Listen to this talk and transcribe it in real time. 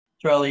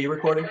Charlie, you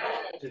recording?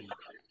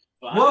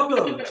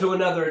 Welcome to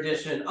another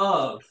edition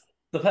of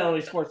the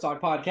Penalty Sports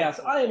Talk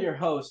Podcast. I am your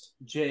host,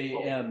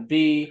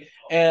 JMB,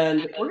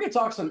 and we're going to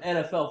talk some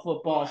NFL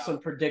football, some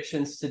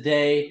predictions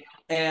today.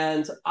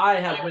 And I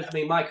have with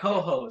me my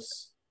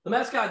co-hosts, the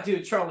mascot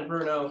dude, Charlie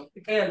Bruno,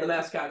 and the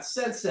mascot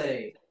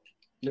sensei,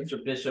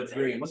 Mr. Bishop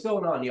Green. What's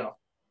going on, y'all?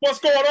 What's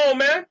going on,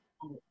 man?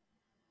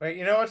 Wait,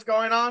 you know what's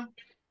going on?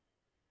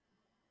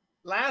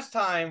 Last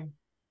time,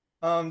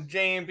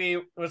 J&B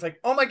was like,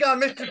 "Oh my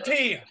God, Mr.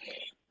 T,"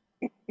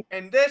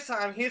 and this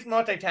time he's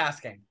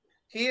multitasking.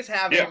 He's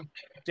having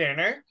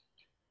dinner,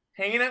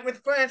 hanging out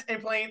with friends,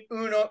 and playing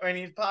Uno, and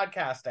he's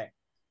podcasting.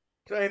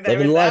 So,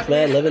 Living the life,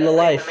 man. Living the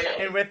life.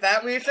 And with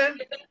that reason,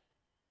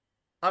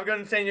 I'm going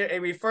to send you a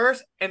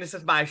reverse, and this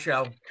is my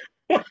show.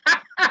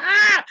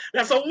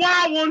 That's a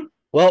wild one.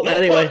 Well,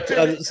 anyway,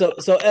 so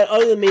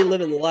other than me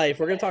living the life,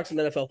 we're going to talk some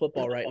NFL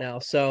football right now.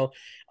 So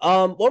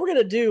what we're going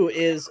to do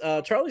is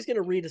Charlie's going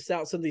to read us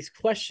out some of these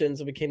questions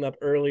that came up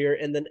earlier.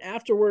 And then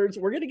afterwards,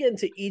 we're going to get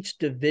into each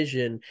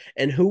division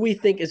and who we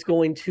think is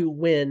going to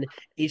win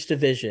each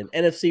division.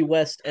 NFC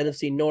West,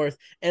 NFC North,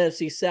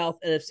 NFC South,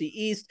 NFC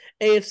East,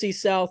 AFC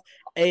South,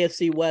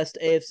 AFC West,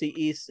 AFC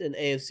East, and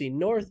AFC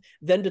North,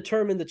 then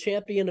determine the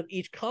champion of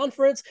each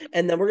conference,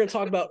 and then we're going to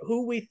talk about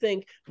who we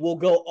think will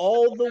go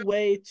all the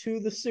way to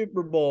the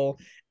Super Bowl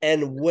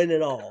and win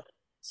it all.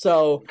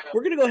 So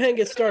we're going to go ahead and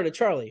get started.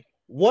 Charlie,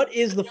 what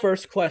is the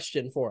first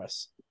question for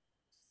us?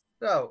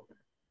 So,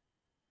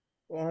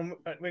 we're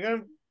going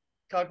to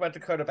talk about the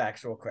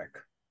quarterbacks real quick.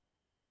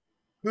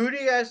 Who do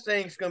you guys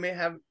think is going to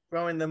be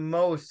throwing the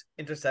most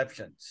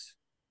interceptions?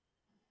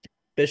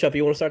 Bishop,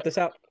 you want to start this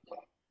out?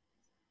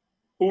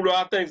 Who do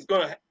I think is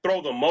going to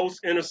throw the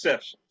most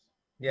interceptions?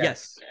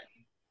 Yes.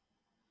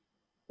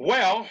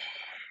 Well,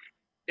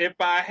 if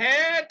I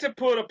had to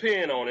put a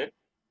pin on it,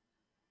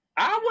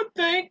 I would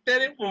think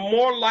that it will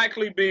more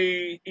likely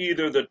be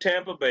either the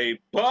Tampa Bay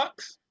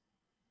Bucks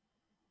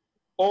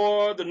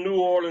or the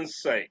New Orleans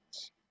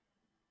Saints,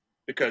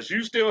 because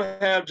you still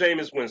have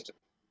Jameis Winston,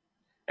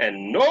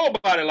 and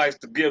nobody likes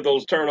to give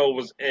those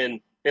turnovers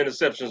and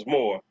interceptions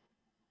more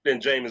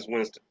than Jameis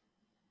Winston.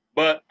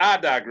 But I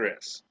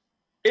digress.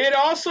 It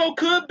also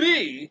could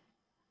be,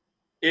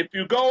 if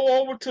you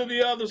go over to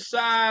the other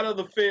side of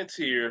the fence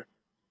here,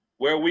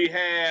 where we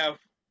have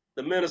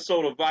the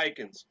Minnesota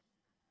Vikings.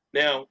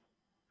 Now,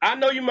 I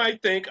know you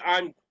might think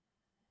I'm,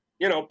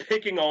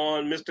 picking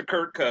on Mr.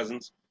 Kirk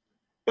Cousins,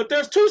 but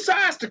there's two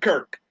sides to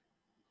Kirk.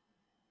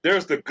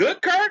 There's the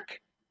good Kirk,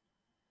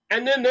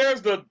 and then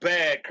there's the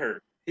bad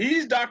Kirk.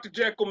 He's Dr.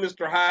 Jekyll,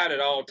 Mr. Hyde at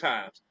all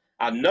times.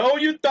 I know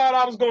you thought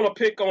I was going to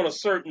pick on a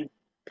certain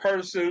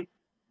person,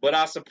 but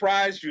I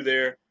surprised you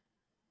there.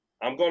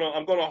 I'm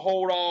gonna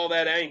hold all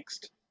that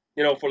angst,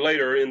 for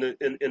later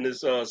in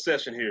this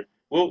session here.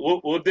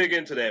 We'll dig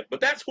into that.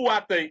 But that's who I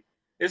think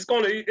it's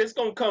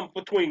gonna come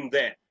between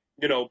that,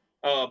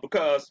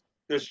 because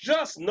there's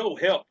just no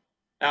help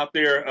out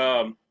there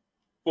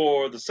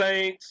for the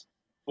Saints,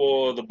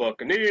 for the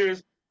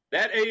Buccaneers.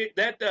 That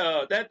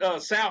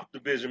South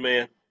division,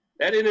 man,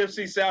 that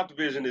NFC South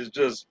division is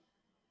just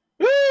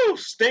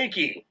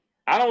stinky.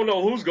 I don't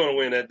know who's going to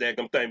win that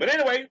daggum thing. But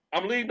anyway,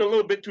 I'm leading a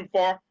little bit too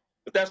far,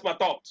 but that's my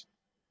thoughts.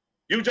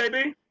 You,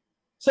 JB?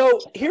 So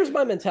here's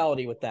my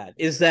mentality with that,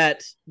 is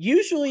that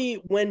usually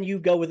when you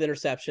go with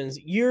interceptions,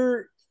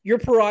 your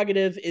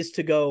prerogative is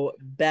to go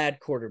bad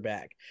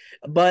quarterback.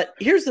 But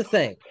here's the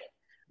thing.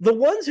 The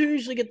ones who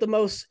usually get the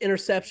most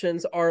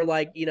interceptions are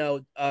like,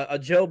 a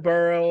Joe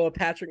Burrow, a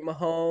Patrick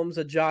Mahomes,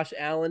 a Josh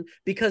Allen,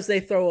 because they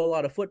throw a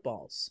lot of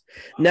footballs.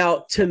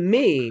 Now, to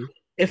me,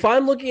 if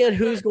I'm looking at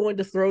who's going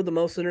to throw the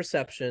most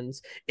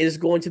interceptions, it is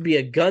going to be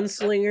a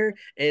gunslinger,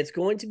 and it's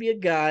going to be a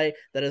guy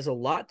that has a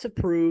lot to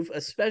prove,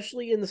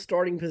 especially in the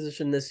starting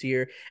position this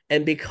year.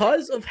 And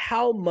because of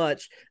how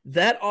much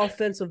that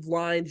offensive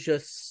line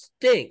just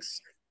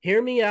stinks,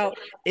 hear me out,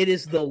 it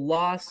is the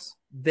Las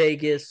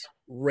Vegas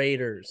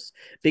Raiders.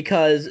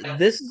 Because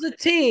this is a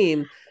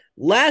team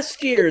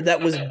last year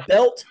that was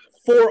built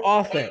for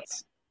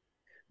offense.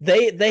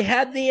 They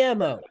had the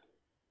ammo,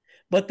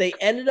 but they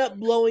ended up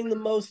blowing the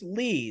most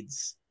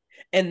leads.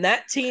 And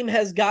that team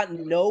has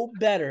gotten no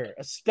better,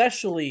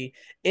 especially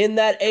in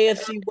that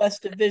AFC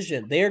West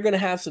division. They are going to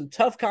have some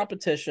tough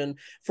competition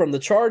from the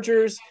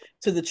Chargers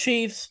to the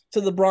Chiefs to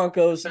the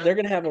Broncos. They're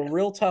going to have a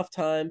real tough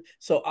time.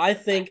 So I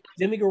think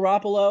Jimmy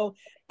Garoppolo,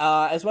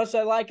 as much as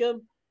I like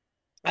him,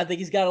 I think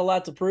he's got a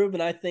lot to prove,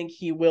 and I think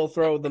he will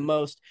throw the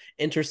most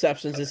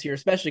interceptions this year,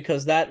 especially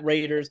because that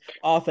Raiders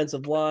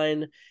offensive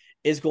line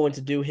is going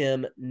to do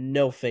him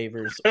no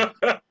favors.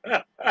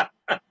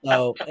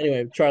 So,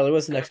 anyway, Charlie,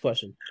 what's the next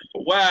question?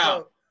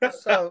 Wow.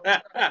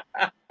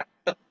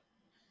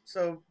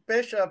 So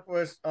Bishop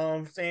was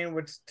saying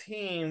which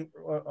team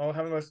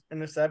having those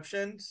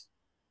interceptions.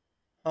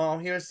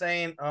 He was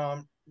saying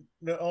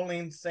the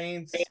only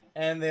Saints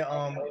and the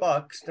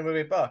Bucks, the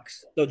movie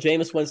Bucks. So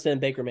Jameis Winston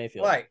and Baker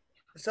Mayfield. Right.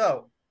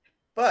 So,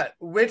 but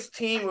which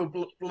team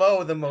will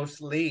blow the most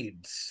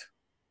leads?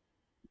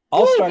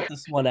 I'll start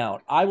this one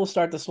out. I will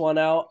start this one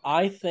out.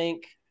 I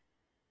think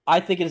I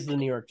think it is the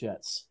New York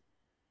Jets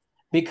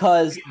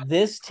because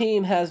this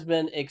team has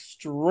been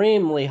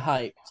extremely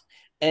hyped.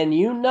 And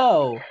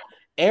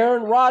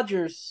Aaron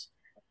Rodgers,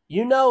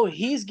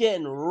 he's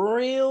getting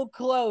real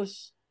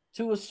close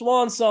to a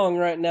swan song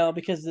right now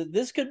because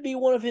this could be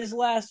one of his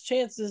last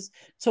chances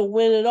to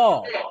win it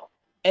all.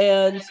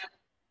 And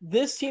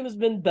this team has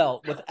been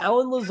built with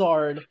Alan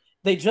Lazard.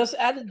 They just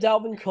added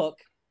Dalvin Cook.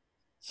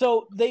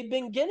 So they've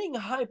been getting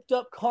hyped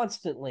up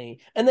constantly.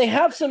 And they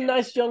have some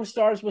nice young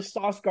stars with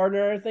Sauce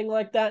Gardner and everything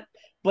like that.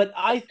 But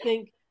I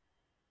think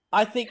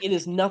it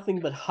is nothing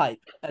but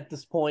hype at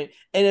this point.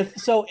 And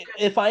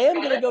if I am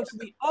going to go to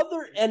the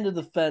other end of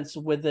the fence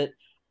with it,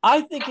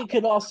 I think it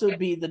could also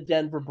be the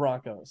Denver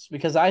Broncos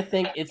because I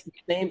think it's the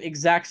same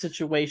exact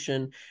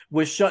situation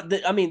with Sean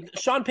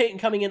Payton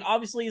coming in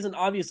obviously is an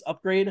obvious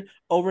upgrade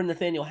over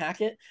Nathaniel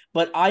Hackett,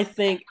 but I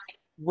think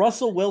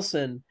Russell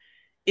Wilson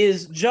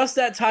is just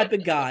that type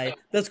of guy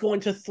that's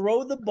going to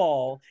throw the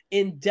ball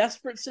in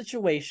desperate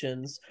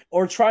situations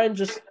or try and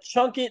just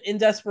chunk it in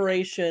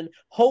desperation,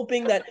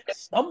 hoping that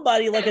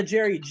somebody like a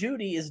Jerry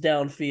Jeudy is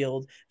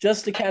downfield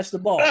just to catch the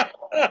ball.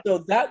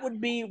 So that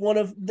would be one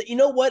of the, you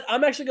know what?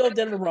 I'm actually going with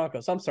Denver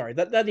Broncos. I'm sorry.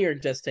 That New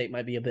York Jets tape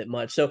might be a bit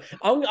much. So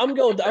I'm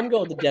going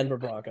with the Denver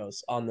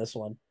Broncos on this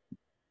one.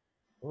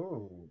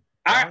 Ooh.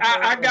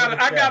 I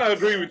gotta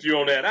agree with you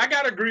on that.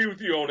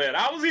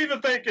 I was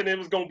even thinking it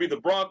was gonna be the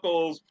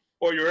Broncos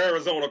or your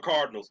Arizona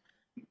Cardinals.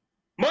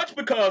 Much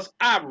because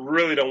I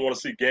really don't want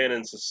to see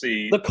Gannon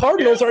succeed. The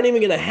Cardinals aren't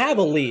even going to have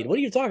a lead. What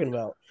are you talking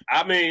about?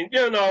 I mean,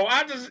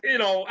 I just,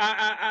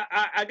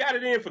 I got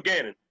it in for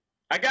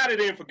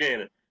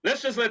Gannon.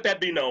 Let's just let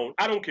that be known.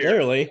 I don't care.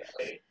 Clearly.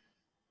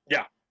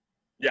 Yeah.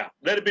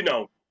 Let it be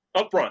known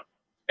up front.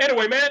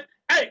 Anyway, man,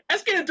 hey,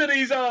 let's get into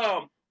these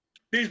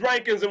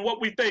rankings and what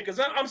we think.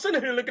 Because I'm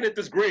sitting here looking at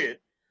this grid,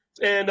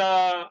 and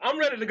I'm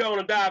ready to go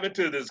and dive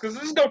into this because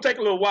this is going to take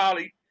a little while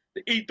to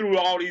eat through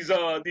all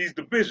these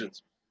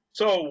divisions.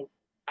 So,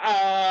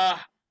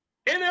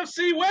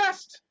 NFC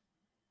West,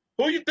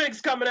 who you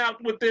think's coming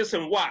out with this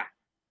and why?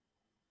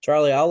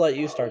 Charlie, I'll let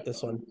you start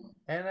this one.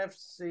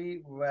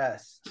 NFC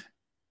West.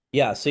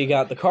 Yeah, so you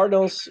got the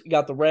Cardinals, you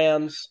got the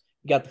Rams,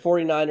 you got the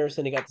 49ers,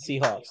 and you got the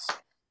Seahawks.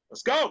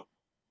 Let's go.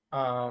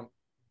 I'm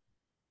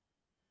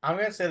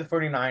going to say the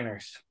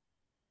 49ers.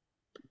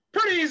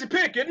 Pretty easy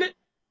pick, isn't it?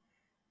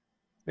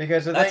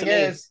 Because the thing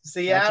is,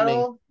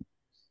 Seattle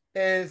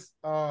is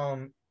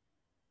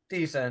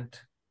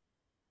decent.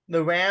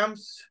 The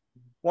Rams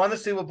won the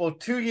Super Bowl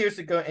 2 years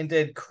ago and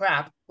did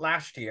crap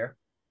last year.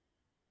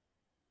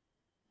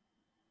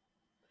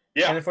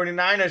 Yeah. And the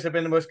 49ers have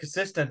been the most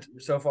consistent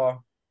so far.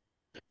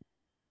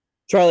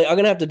 Charlie, I'm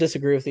going to have to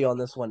disagree with you on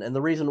this one. And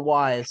the reason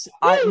why is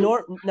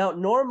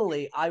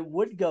normally I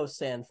would go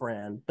San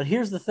Fran, but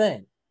here's the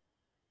thing.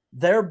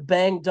 They're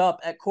banged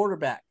up at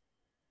quarterback.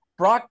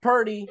 Brock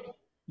Purdy,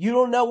 you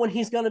don't know when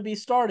he's going to be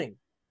starting.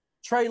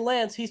 Trey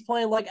Lance, he's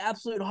playing like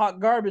absolute hot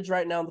garbage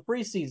right now in the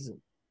preseason.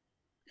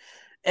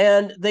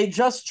 And they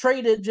just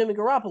traded Jimmy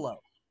Garoppolo.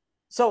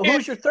 So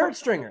who's your third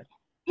stringer?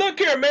 Look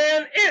here,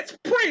 man. It's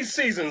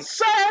preseason,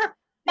 sir.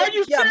 Are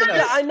you serious?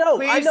 Yeah, I know.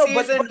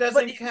 Preseason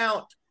doesn't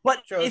count.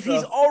 But if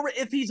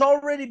he's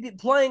already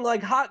playing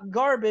like hot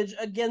garbage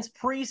against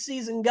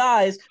preseason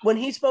guys when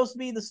he's supposed to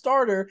be the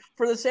starter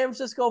for the San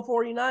Francisco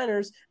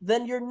 49ers,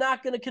 then you're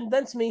not going to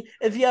convince me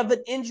if you have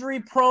an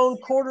injury-prone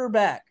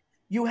quarterback.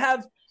 You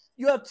have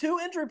two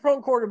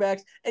injury-prone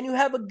quarterbacks, and you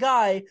have a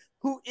guy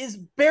who is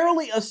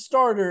barely a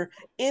starter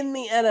in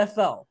the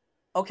NFL.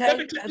 Okay?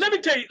 Let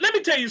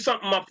me tell you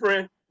something, my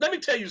friend. Let me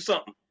tell you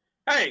something.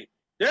 Hey,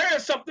 there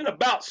is something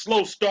about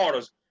slow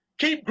starters.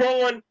 Keep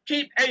growing,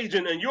 keep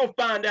aging, and you'll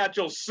find out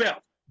yourself.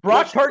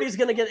 Brock Purdy's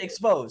going to get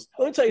exposed.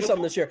 Let me tell you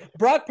something this year.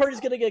 Brock Purdy's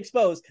going to get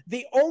exposed.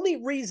 The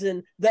only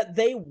reason that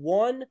they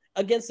won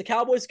against the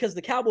Cowboys is because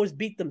the Cowboys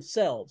beat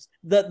themselves.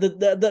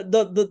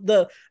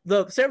 The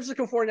San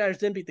Francisco 49ers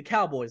didn't beat the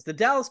Cowboys. The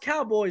Dallas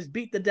Cowboys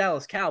beat the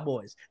Dallas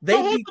Cowboys.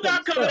 So who you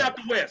got coming out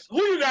the West?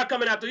 Who you got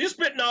coming out the? You're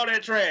spitting all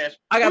that trash.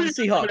 I got the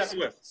Seahawks.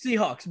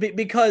 Seahawks,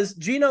 because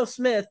Geno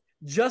Smith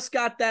just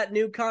got that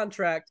new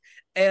contract,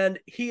 and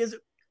he is.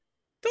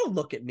 Don't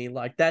look at me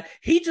like that.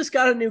 He just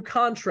got a new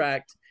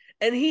contract,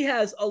 and he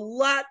has a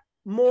lot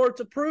more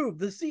to prove.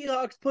 The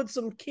Seahawks put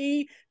some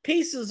key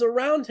pieces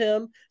around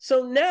him,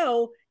 so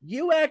now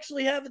you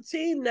actually have a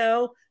team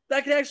now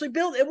that can actually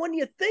build. And when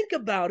you think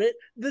about it,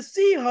 the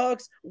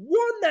Seahawks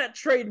won that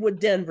trade with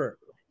Denver.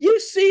 You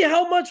see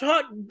how much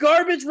hot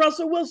garbage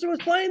Russell Wilson was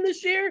playing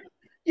this year?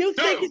 You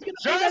think he's going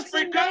to be that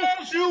same guy?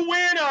 Just because you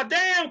win a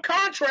damn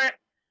contract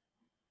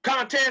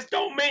contest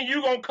don't mean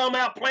you're going to come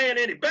out playing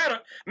any better.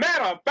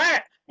 Matter of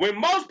fact, when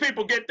most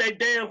people get their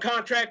damn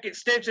contract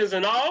extensions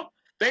and all,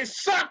 they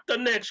suck the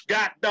next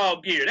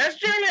dog year. That's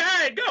generally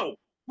how it go.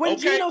 When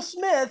Okay. Geno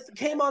Smith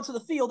came onto the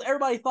field,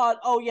 everybody thought,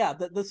 oh, yeah,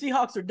 the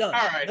Seahawks are done.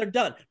 All right. They're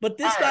done. But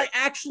this All guy right.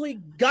 actually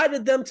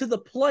guided them to the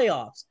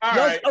playoffs. All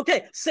right.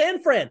 Okay,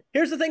 San Fran.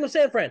 Here's the thing with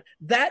San Fran.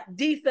 That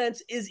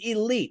defense is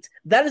elite.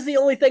 That is the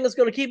only thing that's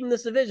going to keep them in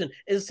this division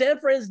is San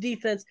Fran's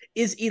defense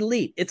is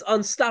elite. It's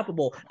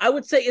unstoppable. I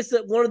would say it's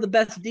one of the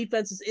best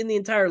defenses in the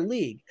entire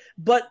league.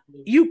 But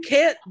you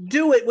can't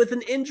do it with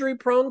an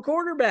injury-prone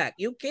quarterback.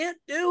 You can't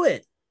do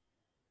it.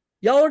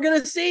 Y'all are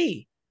going to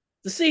see.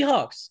 The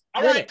Seahawks.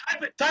 All right,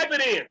 type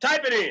it in,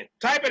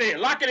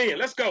 lock it in.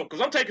 Let's go, because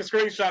I'm taking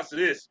screenshots of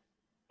this.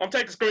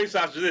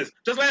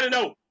 Just let it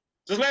know.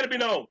 Just let it be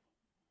known,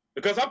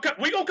 because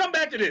we're going to come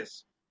back to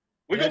this.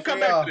 We're going to come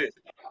back to this.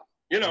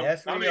 You know,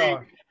 yes, we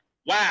are.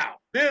 Wow.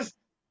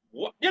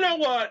 You know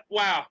what?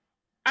 Wow.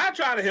 I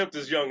try to help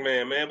this young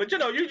man, but, you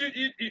know,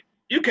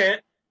 you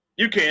can't.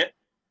 You can't.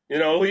 You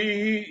know,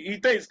 he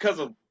thinks because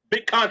of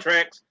big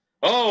contracts.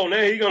 Oh,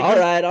 now he's going to.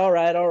 All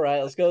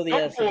right. Let's go to the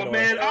NFC North.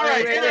 Man. All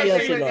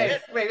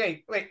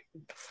right. Wait.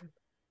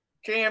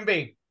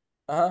 JMB.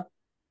 Uh-huh.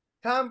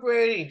 Tom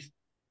Brady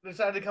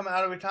decided to come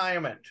out of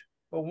retirement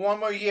for one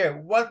more year.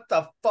 What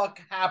the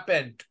fuck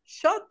happened?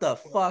 Shut the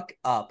fuck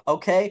up,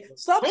 okay?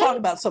 Stop talking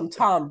about some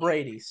Tom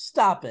Brady.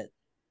 Stop it.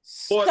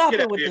 Stop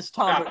it with this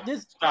Tom Brady.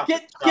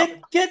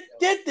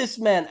 Get this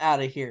man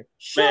out of here.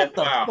 Shut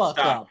the fuck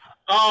up.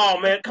 Oh,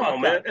 man.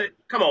 Come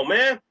on,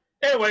 man.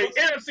 Anyway,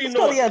 NFC North. Let's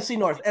go to the NFC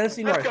North.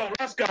 NFC North.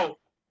 Let's go.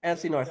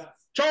 NFC North.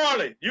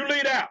 Charlie, you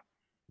lead out.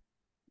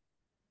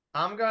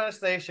 I'm going to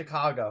say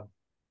Chicago.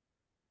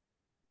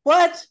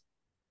 What?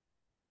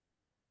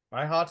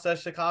 My heart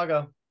says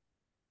Chicago.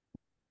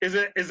 Is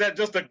that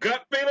just a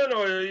gut feeling,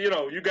 or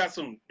you got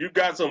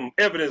some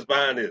evidence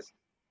behind this?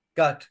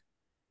 Gut.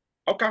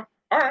 Okay.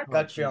 All right.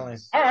 Gut feeling.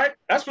 All right.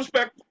 That's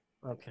respectful.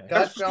 Okay.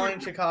 Gut feeling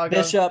Chicago.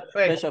 Bishop.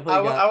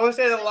 I would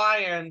say the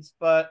Lions,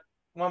 but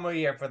one more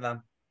year for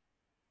them.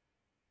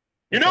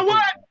 You know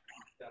what?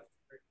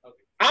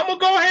 I'm going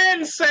to go ahead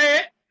and say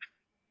it.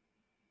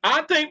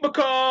 I think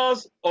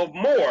because of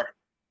Moore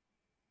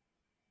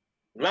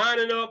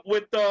lining up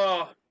with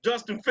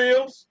Justin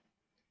Fields,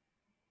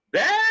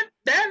 that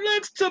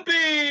looks to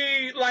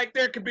be like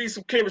there could be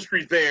some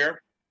chemistry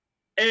there.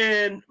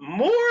 And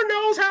Moore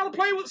knows how to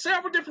play with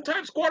several different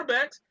types of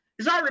quarterbacks.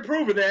 He's already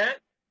proven that.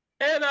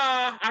 And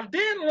I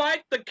did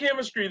like the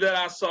chemistry that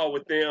I saw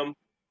with them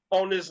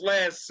on this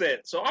last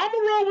set. So I'm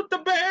going to roll with the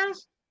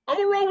Bears.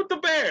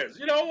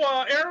 You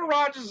know, Aaron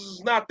Rodgers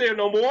is not there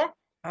no more.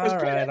 All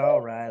right.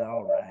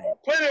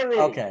 Plenty of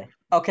room.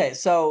 Okay.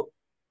 So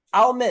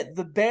I'll admit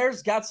the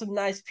Bears got some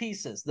nice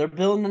pieces. They're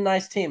building a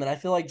nice team, and I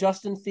feel like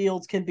Justin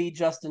Fields can be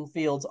Justin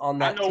Fields on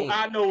that team.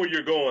 I know where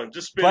you're going.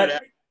 Just spit it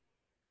out.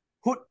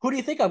 Who do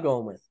you think I'm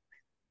going with?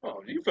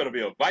 Oh, you finna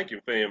be a Viking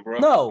fan, bro.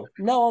 No,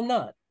 I'm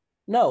not.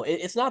 No,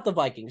 it's not the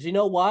Vikings. You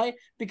know why?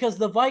 Because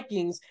the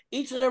Vikings,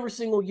 each and every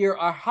single year,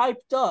 are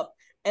hyped up,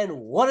 and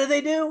what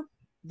do?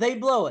 They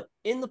blow it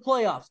in the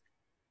playoffs.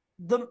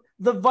 The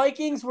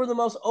Vikings were the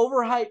most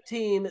overhyped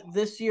team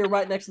this year,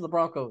 right next to the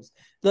Broncos.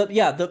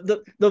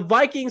 The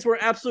Vikings were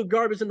absolute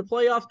garbage in the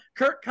playoffs.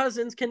 Kirk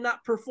Cousins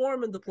cannot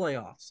perform in the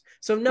playoffs.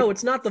 So no,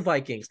 it's not the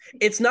Vikings.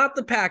 It's not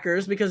the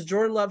Packers because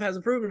Jordan Love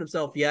hasn't proven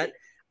himself yet.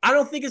 I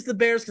don't think it's the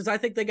Bears because I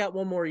think they got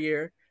one more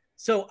year.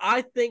 So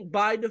I think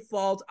by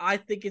default,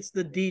 it's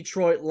the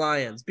Detroit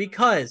Lions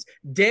because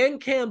Dan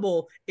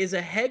Campbell is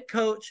a head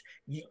coach.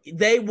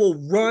 They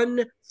will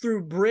run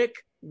through brick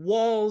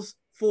walls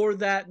for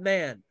that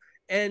man.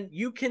 And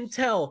you can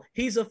tell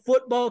he's a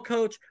football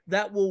coach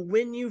that will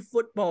win you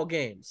football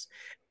games.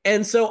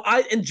 And so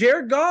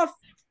Jared Goff,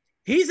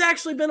 he's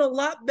actually been a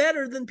lot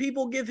better than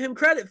people give him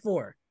credit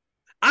for.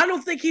 I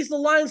don't think he's the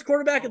Lions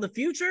quarterback of the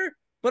future,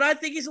 but I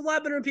think he's a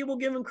lot better than people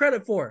give him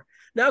credit for.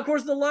 Now, of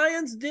course, the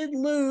Lions did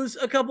lose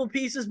a couple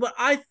pieces, but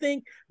I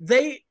think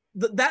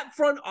that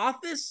front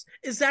office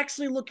is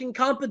actually looking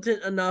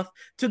competent enough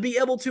to be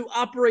able to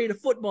operate a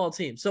football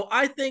team. So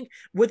I think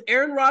with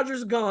Aaron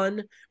Rodgers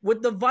gone,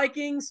 with the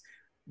Vikings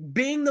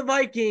being the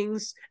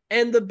Vikings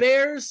and the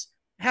Bears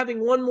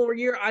having one more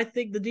year, I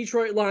think the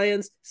Detroit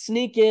Lions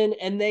sneak in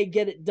and they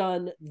get it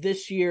done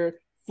this year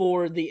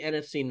for the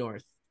NFC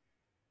North.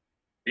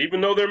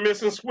 Even though they're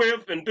missing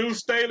Swift and Deuce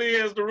Staley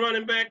as the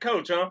running back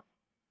coach, huh?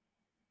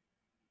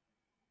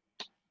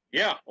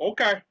 Yeah,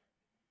 okay.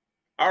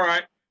 All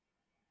right.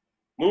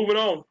 Moving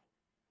on.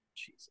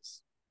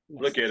 Jesus.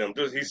 Look at him.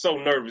 He's so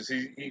nervous.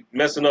 He's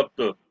messing up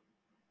the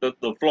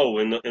flow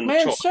in the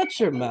man, chart. Shut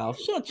your mouth.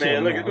 Look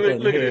at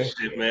this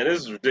shit, man.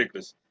 This is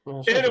ridiculous.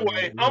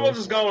 Anyway, I'm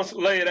just going to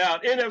lay it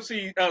out.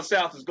 NFC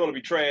South is going to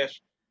be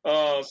trash.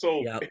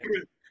 It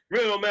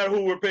really don't matter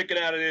who we're picking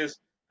out of this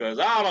because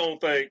I don't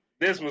think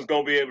this one's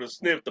going to be able to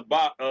sniff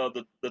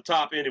the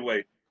top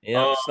anyway.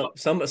 Yeah,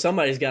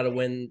 somebody's got to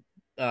win.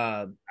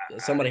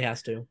 Somebody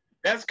has to.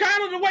 That's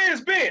kind of the way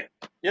it's been,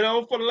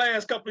 for the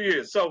last couple of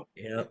years. So,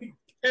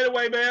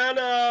 anyway, man,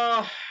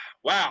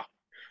 wow.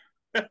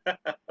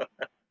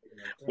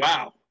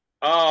 Wow.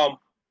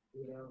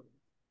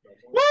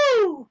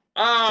 Woo!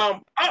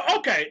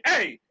 Okay.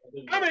 Hey,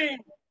 I mean,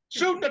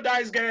 shooting the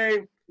dice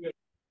game,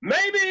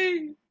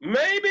 maybe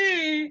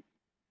maybe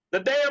the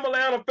damn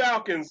Atlanta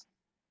Falcons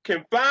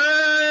can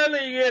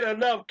finally get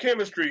enough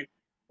chemistry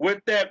with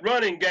that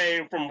running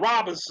game from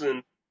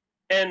Robinson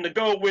and to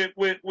go with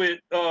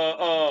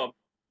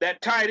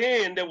that tight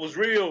end that was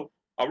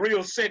a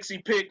real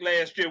sexy pick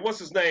last year. What's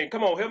his name?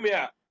 Come on, help me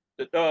out.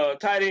 The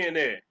tight end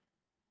there.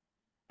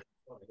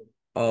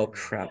 Oh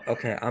crap.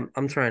 Okay,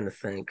 I'm trying to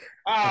think.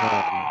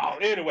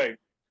 Anyway.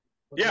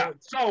 Yeah.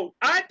 So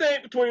I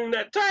think between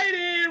that tight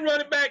end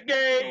running back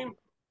game,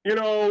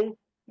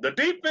 the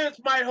defense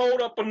might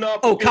hold up enough.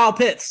 Oh, Kyle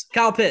Pitts.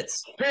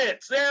 Pitts.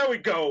 There we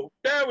go.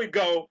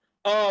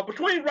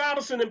 Between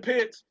Robinson and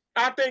Pitts,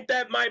 I think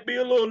that might be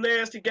a little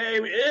nasty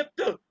game if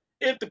the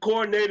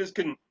coordinators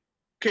can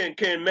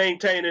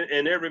maintain it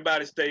and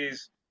everybody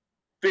stays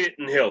fit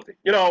and healthy.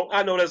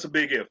 I know that's a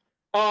big if.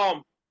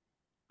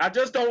 I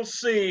just don't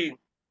see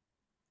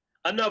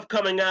enough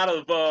coming out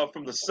of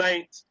from the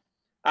Saints.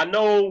 I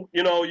know,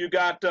 you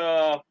got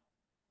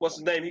what's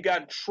his name? He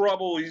got in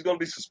trouble. He's going to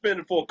be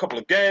suspended for a couple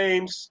of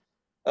games.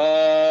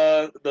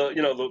 Right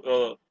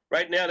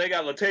now they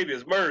got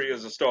Latavius Murray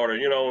as a starter.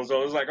 And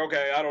so it's like,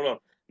 okay, I don't know.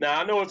 Now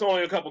I know it's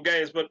only a couple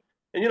games, but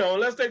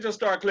unless they just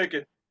start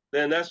clicking,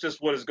 then that's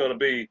just what it's going to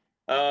be.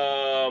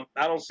 I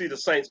don't see the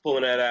Saints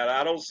pulling that out.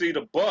 I don't see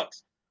the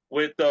Bucks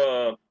with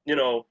Now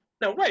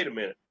wait a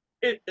minute.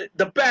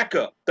 The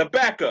backup,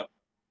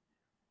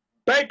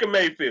 Baker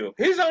Mayfield.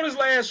 He's on his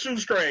last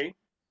shoestring.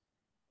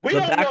 The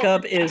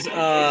backup is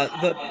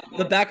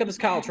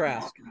Kyle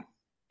Trask.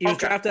 He was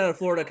drafted out of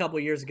Florida a couple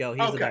of years ago.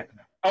 He's the backup.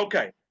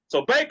 Okay.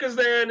 So Baker's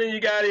there, and then you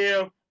got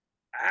him.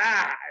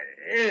 I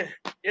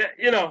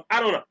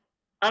don't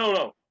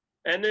know.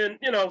 And then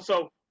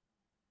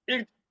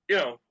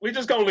we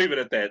just gonna leave it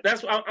at that.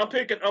 That's what I'm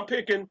picking. I'm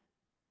picking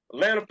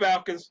Atlanta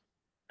Falcons.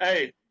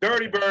 Hey,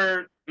 Dirty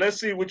Bird. Let's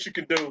see what you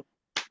can do.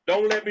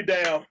 Don't let me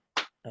down.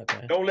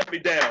 Okay. Don't let me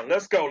down.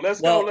 Let's go.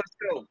 Let's go.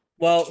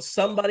 Well,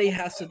 somebody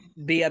has to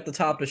be at the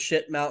top of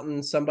shit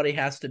mountain. Somebody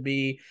has to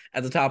be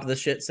at the top of the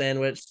shit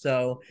sandwich.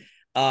 So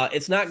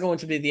it's not going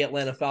to be the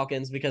Atlanta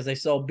Falcons because they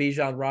stole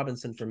Bijan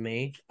Robinson from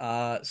me.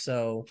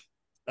 So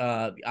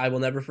I will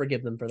never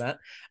forgive them for that.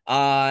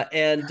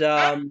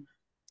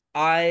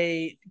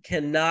 I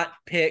cannot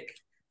pick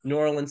New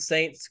Orleans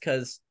Saints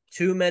because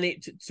too many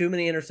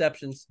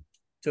interceptions.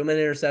 Too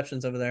many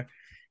interceptions over there.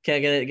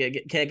 Can't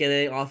get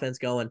any offense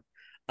going.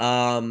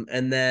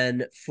 And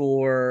then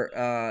for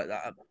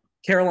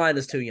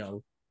Carolina's too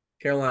young.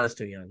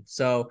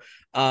 So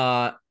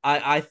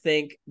I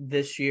think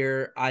this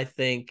year,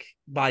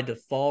 by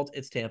default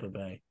it's Tampa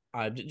Bay.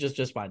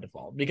 Just by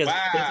default because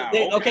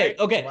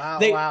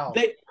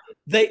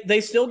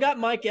they still got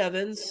Mike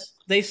Evans.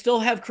 They still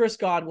have Chris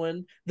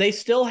Godwin. They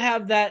still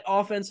have that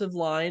offensive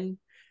line.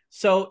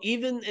 So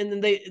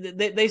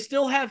they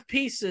still have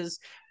pieces.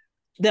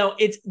 Now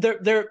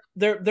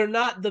they're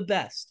not the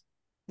best.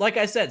 Like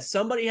I said,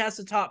 somebody has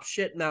to top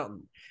shit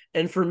mountain.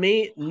 And for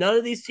me, none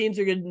of these teams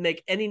are going to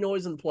make any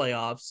noise in the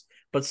playoffs,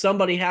 but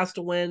somebody has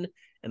to win.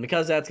 And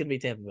because that's going to be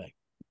Tampa Bay.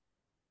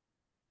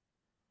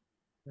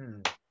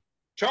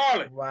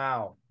 Charlie.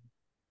 Wow.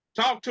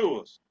 Talk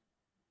to us.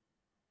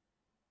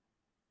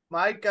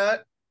 My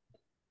gut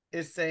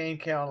is saying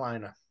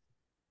Carolina.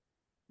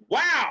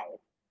 Wow.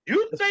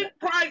 You think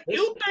Bryce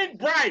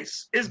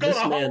is going to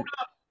hold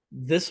up?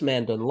 This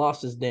man done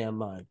lost his damn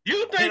mind.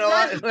 You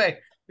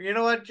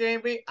know what,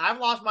 JB? I've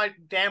lost my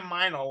damn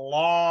mind a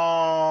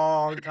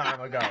long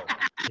time ago.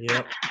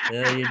 Yep.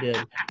 Yeah, you did.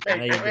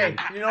 Hey,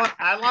 you know what?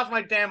 I lost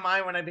my damn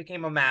mind when I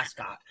became a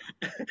mascot.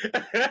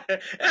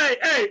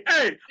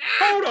 Hey,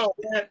 hold on,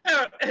 man.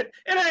 It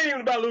ain't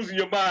even about losing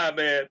your mind,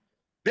 man.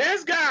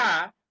 This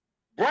guy,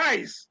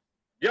 Bryce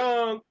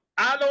Young,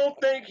 I don't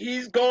think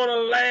he's going to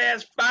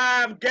last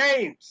 5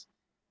 games.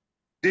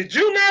 Did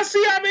you not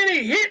see how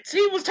many hits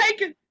he was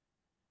taking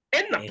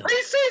in the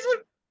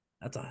preseason?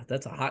 That's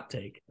a hot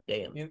take.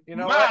 Damn. You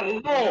know what? Lord.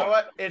 You know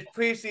what? It's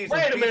preseason.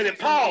 Wait a minute.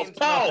 Pause.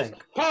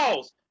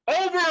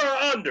 Over or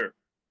under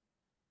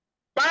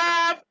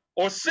 5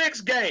 or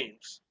 6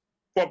 games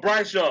for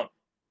Bryce Young?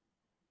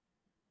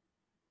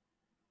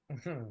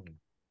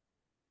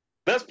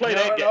 Let's play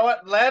that game. You know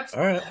what? Let's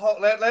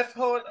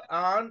hold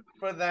on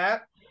for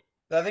that.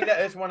 I think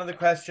that is one of the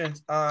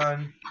questions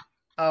on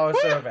our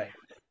survey.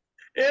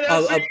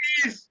 NFC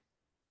East.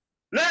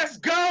 Let's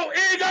go,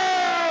 Eagles!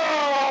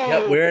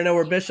 Yep, we already know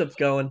where Bishop's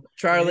going.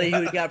 Charlie,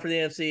 who you got for the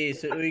NFC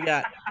East? Who you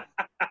got?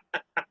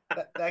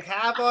 The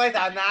Cowboys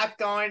are not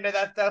going to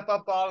the Super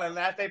Bowl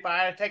unless they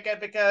buy a ticket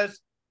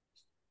because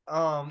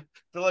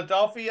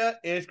Philadelphia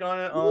is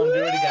going to do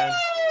it again.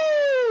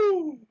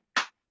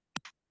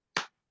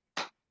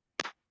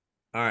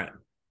 All right.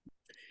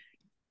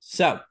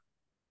 So,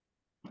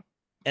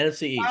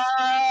 NFC East.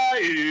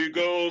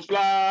 Eagles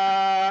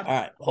fly. All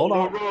right, hold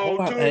on.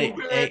 Hey,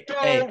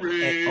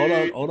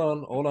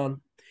 hold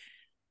on.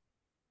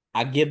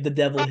 I give the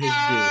devil his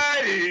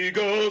due.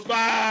 Eagles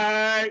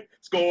fly.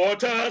 Score a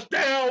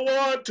touchdown.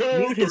 1, 2,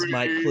 Mute his 3.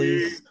 mic,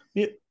 please.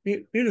 Mute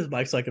his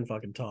mic so I can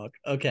fucking talk.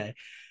 Okay.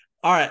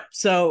 All right.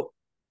 So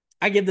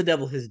I give the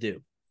devil his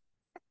due.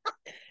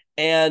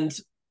 And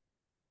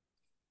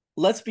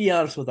let's be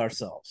honest with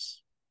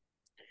ourselves.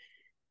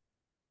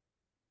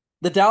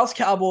 The Dallas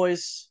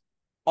Cowboys,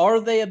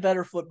 are they a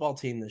better football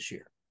team this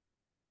year?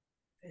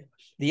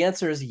 The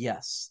answer is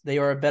yes. They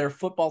are a better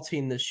football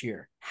team this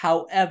year.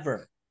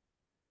 However,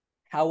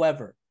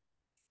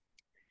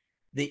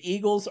 the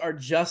Eagles are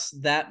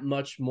just that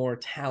much more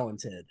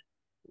talented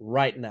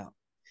right now.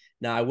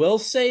 Now, I will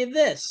say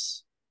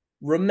this.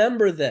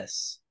 Remember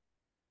this.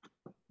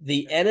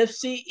 The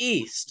NFC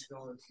East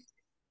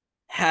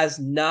has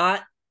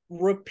not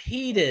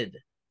repeated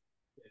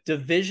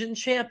division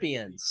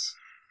champions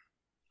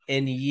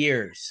in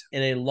years,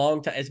 in a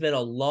long time. It's been a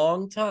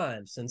long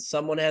time since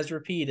someone has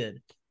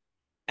repeated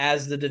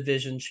as the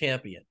division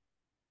champion.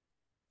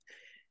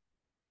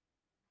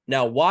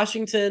 Now,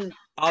 Washington,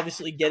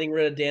 obviously getting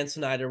rid of Dan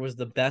Snyder was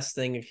the best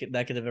thing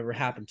that could have ever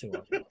happened to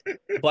them.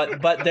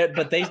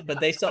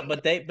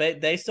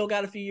 They still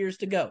got a few years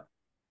to go.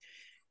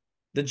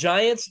 The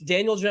Giants,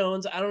 Daniel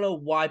Jones, I don't know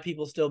why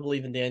people still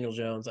believe in Daniel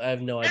Jones. I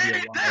have no idea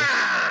Danny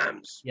why.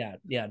 Dimes.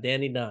 Yeah,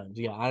 Danny Dimes.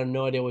 Yeah, I have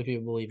no idea why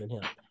people believe in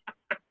him.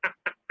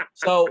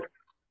 So,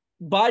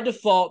 by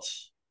default,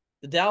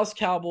 the Dallas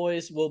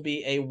Cowboys will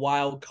be a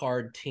wild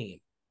card team.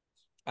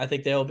 I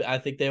think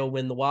they'll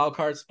win the wild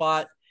card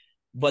spot,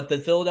 but the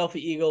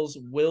Philadelphia Eagles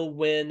will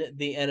win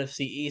the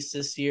NFC East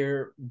this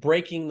year,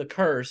 breaking the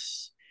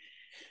curse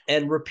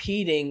and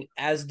repeating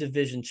as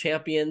division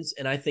champions.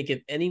 And I think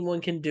if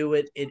anyone can do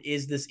it, it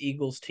is this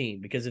Eagles team.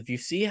 Because if you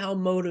see how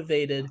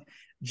motivated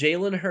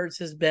Jalen Hurts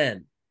has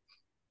been,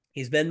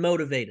 he's been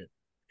motivated.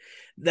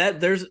 That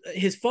there's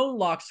his phone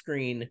lock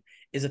screen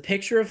is a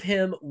picture of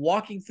him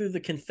walking through the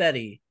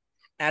confetti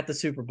at the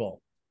Super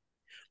Bowl.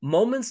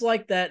 Moments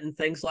like that and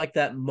things like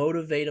that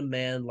motivate a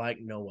man like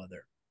no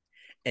other.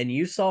 And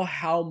you saw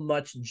how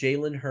much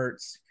Jalen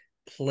Hurts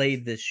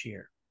played this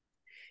year.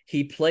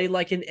 He played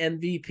like an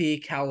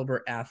MVP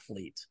caliber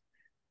athlete,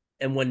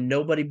 and when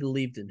nobody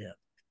believed in him.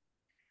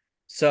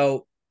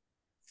 So,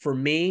 for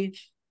me,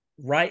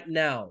 right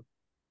now,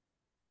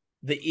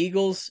 the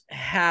Eagles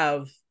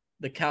have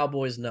the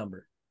Cowboys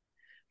number.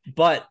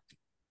 But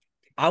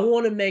I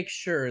want to make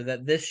sure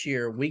that this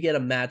year we get a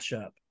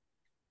matchup.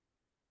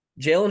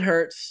 Jalen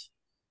Hurts,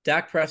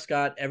 Dak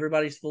Prescott,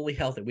 everybody's fully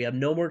healthy. We have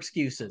no more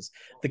excuses.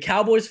 The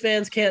Cowboys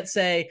fans can't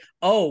say,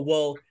 oh,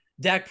 well,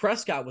 Dak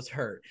Prescott was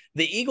hurt.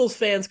 The Eagles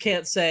fans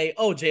can't say,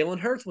 oh, Jalen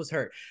Hurts was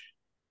hurt.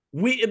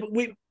 We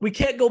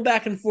can't go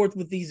back and forth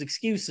with these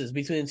excuses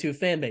between the two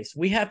fan bases.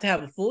 We have to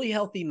have a fully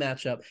healthy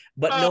matchup.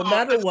 But no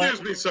matter what.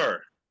 Excuse me,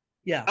 sir.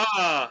 Yeah.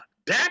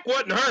 Dak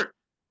wasn't hurt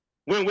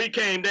when we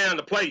came down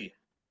to play.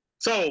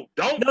 So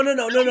don't.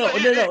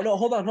 No.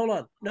 Hold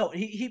on. No,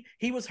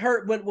 he was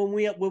hurt when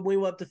we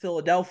went up to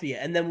Philadelphia,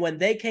 and then when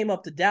they came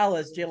up to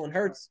Dallas, Jalen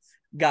Hurts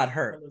got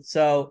hurt.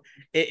 So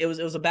it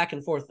was a back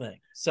and forth thing.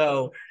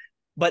 So.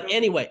 But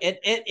anyway,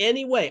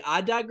 anyway,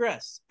 I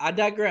digress.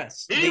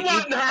 He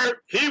wasn't hurt.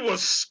 He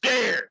was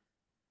scared.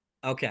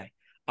 Okay.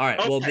 All right.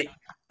 Okay.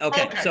 Well,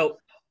 okay. So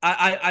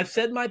I've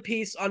said my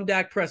piece on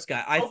Dak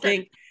Prescott. I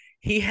think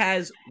he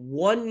has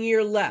 1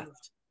 year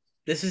left.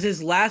 This is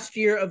his last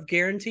year of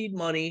guaranteed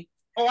money.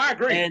 Oh, I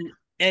agree.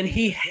 And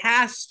he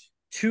has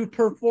to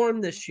perform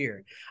this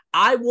year.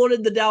 I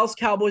wanted the Dallas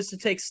Cowboys to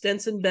take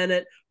Stetson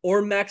Bennett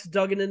or Max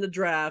Duggan in the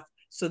draft,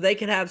 so they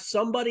can have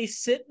somebody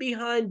sit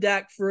behind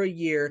Dak for a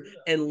year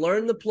and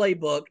learn the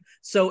playbook.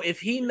 So if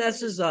he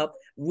messes up,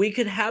 we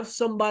could have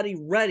somebody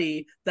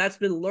ready that's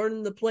been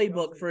learning the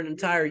playbook for an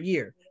entire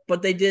year.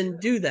 But they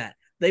didn't do that.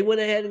 They went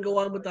ahead and go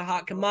on with the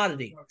hot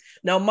commodity.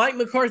 Now, Mike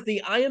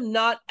McCarthy, I am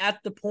not at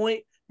the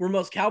point where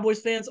most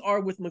Cowboys fans are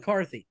with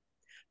McCarthy.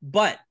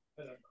 But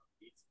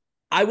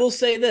I will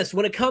say this.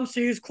 When it comes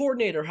to his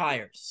coordinator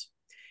hires,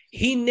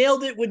 he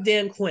nailed it with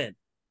Dan Quinn.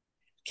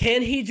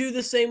 Can he do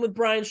the same with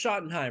Brian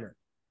Schottenheimer?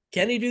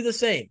 Can he do the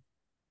same?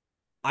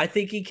 I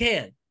think he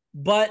can.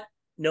 But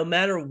no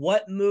matter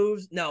what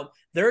moves, now,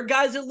 there are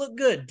guys that look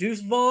good.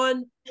 Deuce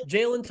Vaughn,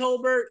 Jalen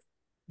Tolbert,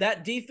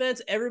 that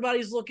defense,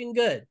 everybody's looking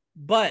good.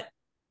 But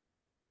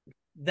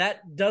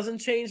that doesn't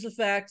change the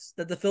facts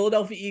that the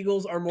Philadelphia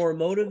Eagles are more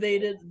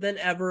motivated than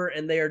ever,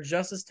 and they are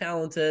just as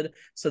talented.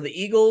 So the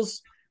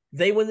Eagles,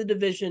 they win the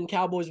division.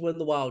 Cowboys win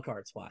the wild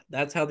card spot.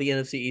 That's how the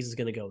NFC East is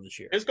going to go this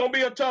year. It's going to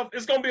be a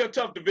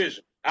tough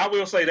division. I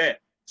will say that.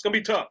 It's going to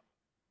be tough.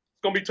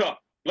 It's going to be tough.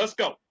 Let's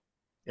go.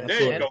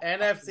 Absolutely. There you go.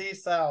 NFC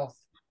South.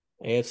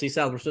 AFC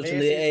South. We're switching to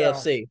the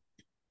AFC.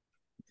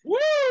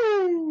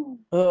 Woo!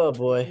 Oh,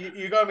 boy.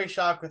 You're going to be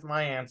shocked with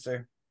my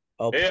answer.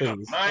 Oh, Yeah,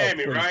 please.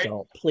 Miami, please right?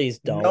 Don't. Please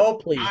don't.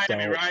 Nope. Please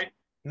Miami, don't. right?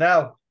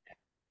 No.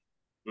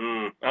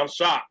 I'm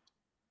shocked.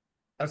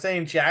 I'm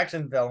saying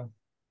Jacksonville.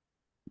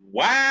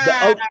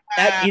 Wow.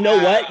 You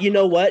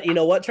know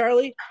what,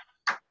 Charlie?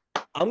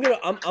 I'm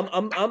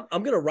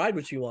gonna ride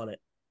with you on it.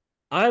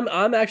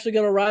 I'm actually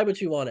gonna ride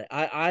with you on it.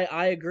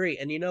 I agree.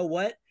 And you know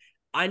what?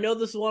 I know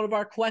this is one of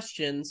our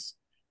questions,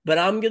 but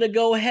I'm gonna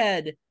go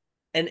ahead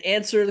and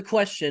answer the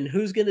question: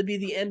 who's gonna be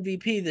the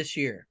MVP this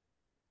year?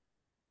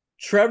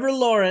 Trevor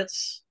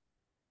Lawrence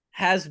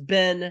has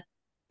been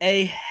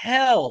a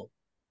hell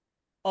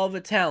of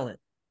a talent.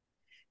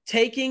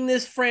 taking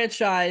this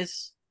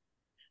franchise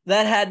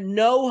that had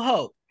no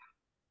hope,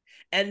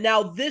 and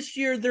now this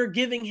year they're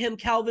giving him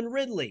Calvin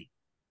Ridley.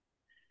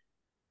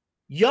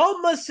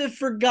 Y'all must have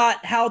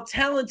forgot how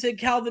talented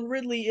Calvin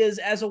Ridley is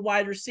as a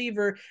wide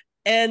receiver.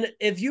 And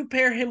if you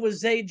pair him with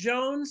Zay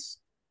Jones,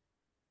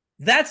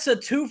 that's a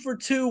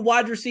 2-for-2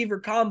 wide receiver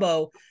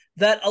combo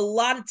that a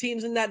lot of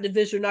teams in that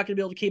division are not going to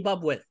be able to keep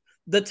up with.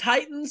 The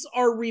Titans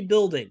are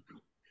rebuilding.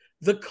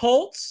 The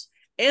Colts,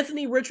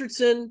 Anthony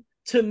Richardson,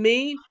 to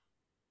me,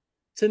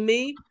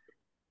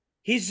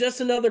 he's just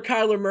another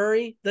Kyler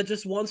Murray that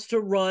just wants to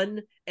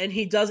run, and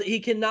he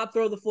cannot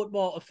throw the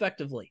football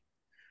effectively.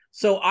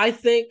 So I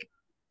think,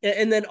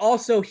 and then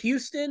also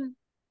Houston,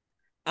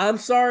 I'm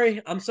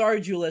sorry,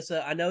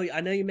 Julissa. I know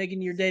you're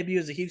making your debut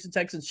as a Houston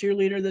Texans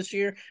cheerleader this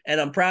year, and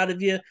I'm proud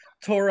of you.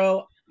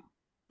 Toro,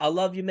 I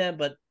love you, man,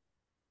 but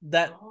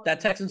that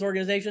Texans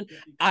organization,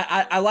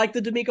 I like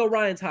the DeMeco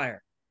Ryans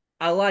hire.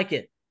 I like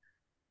it.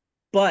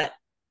 But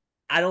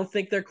I don't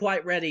think they're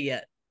quite ready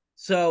yet.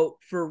 So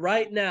for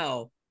right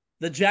now,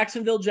 the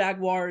Jacksonville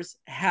Jaguars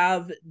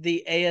have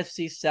the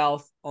AFC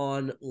South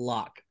on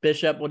lock.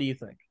 Bishop, what do you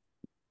think?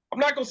 I'm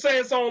not going to say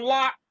it's on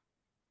lock,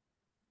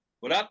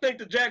 but I think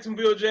the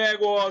Jacksonville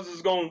Jaguars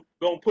is going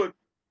to put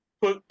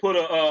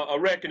a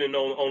reckoning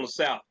on the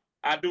South.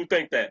 I do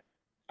think that.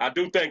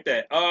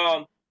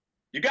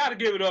 You got to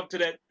give it up to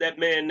that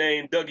man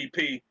named Dougie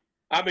P.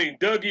 I mean,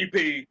 Dougie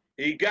P.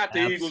 He got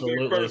the Eagles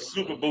their first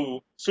Super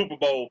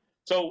Bowl.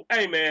 So,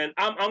 hey, man,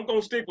 I'm going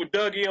to stick with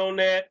Dougie on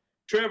that.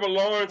 Trevor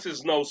Lawrence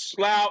is no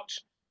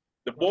slouch.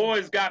 The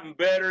boy's gotten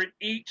better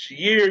each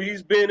year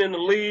he's been in the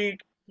league.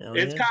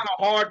 It's kind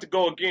of hard to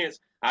go against.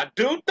 I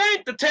do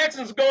think the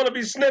Texans are going to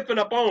be sniffing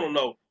up on them,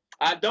 though.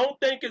 I don't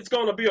think it's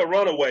going to be a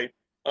runaway.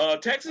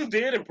 Texans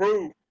did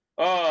improve.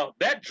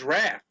 That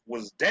draft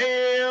was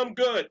damn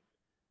good.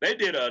 They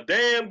did a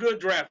damn good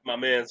draft, my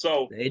man.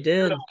 So they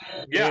did.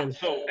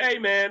 So hey,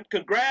 man,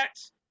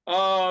 congrats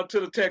to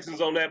the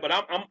Texans on that. But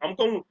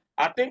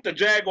I think the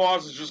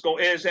Jaguars is just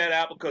gonna edge that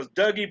out because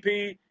Dougie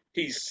P,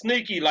 he's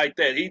sneaky like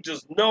that. He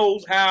just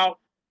knows how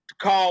to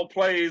call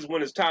plays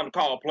when it's time to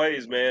call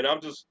plays, man.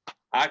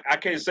 I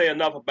can't say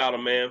enough about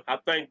him, man. I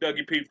thank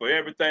Dougie P for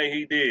everything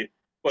he did.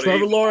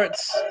 Trevor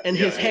Lawrence and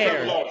his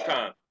hair.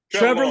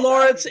 Trevor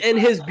Lawrence and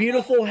his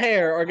beautiful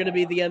hair are going to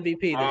be the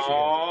MVP this year.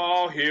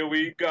 Oh, here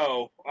we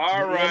go.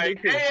 All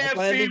right.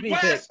 AFC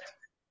West.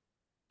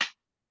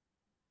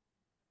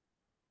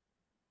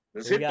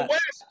 Let's hit the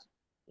West.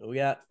 We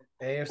got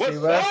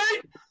AFC West.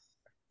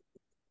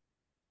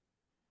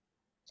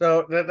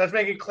 So let's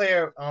make it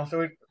clear.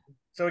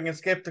 So we can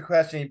skip the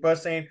question. You're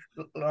both saying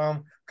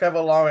Trevor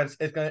Lawrence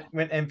is going to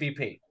win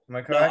MVP. Am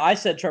I correct? No, I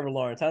said Trevor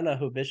Lawrence. I don't know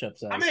who Bishop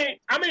says. I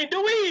mean,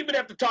 do we even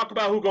have to talk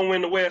about who's going to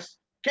win the West?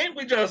 Can't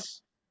we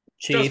just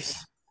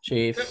Chiefs?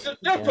 Chiefs.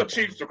 Just put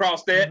Chiefs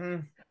across that.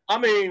 Mm-hmm. I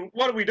mean,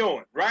 what are we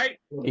doing, right?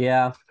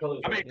 Yeah.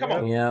 I mean, come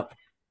on. Yeah.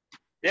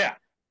 Yeah.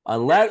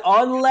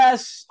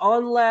 Unless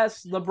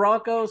the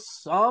Broncos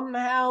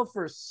somehow,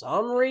 for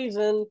some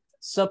reason,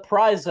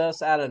 surprise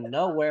us out of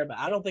nowhere, but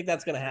I don't think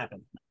that's going to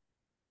happen.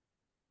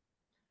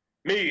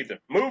 Me either.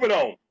 Moving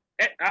on.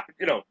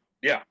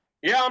 Yeah,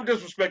 I'm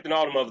disrespecting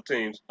all them other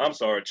teams. I'm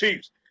sorry.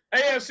 Chiefs.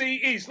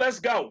 AFC East, let's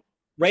go.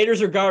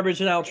 Raiders are garbage,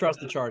 and I don't trust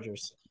the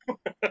Chargers.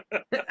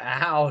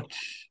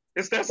 Ouch.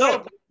 It's that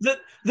simple.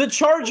 The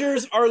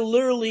Chargers are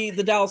literally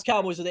the Dallas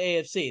Cowboys of the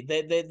AFC.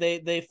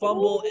 They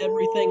fumble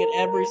everything and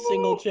every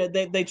single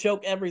they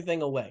choke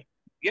everything away.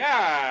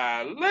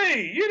 Yeah,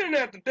 Lee, you didn't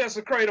have to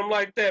desecrate them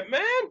like that,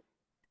 man.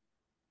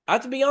 I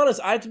have to be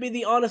honest. I have to be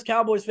the honest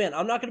Cowboys fan.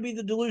 I'm not going to be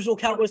the delusional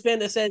Cowboys fan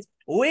that says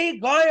we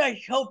got a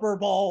Super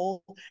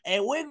Bowl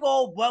and we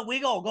gonna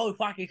go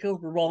fucking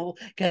Super Bowl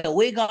because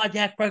we got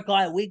Dak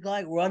Prescott, we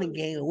got running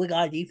game, and we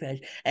got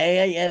defense,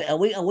 and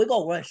we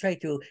gonna run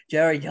straight to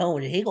Jerry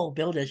Jones and he gonna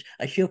build us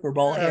a Super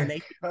Bowl here in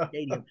the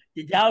stadium.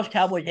 The Dallas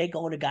Cowboys ain't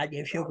going to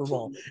goddamn Super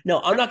Bowl.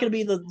 No, I'm not going to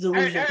be the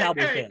delusional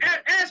Cowboys fan.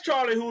 Ask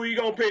Charlie who he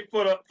gonna pick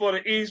for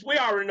the East. We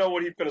already know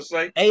what he's gonna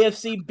say.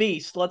 AFC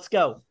Beast. Let's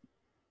go.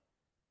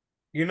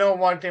 You know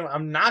one thing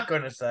I'm not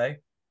going to say.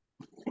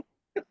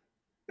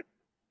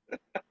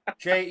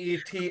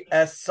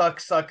 Jets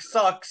sucks. Wow.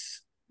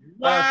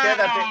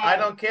 I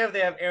don't care if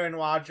they have Aaron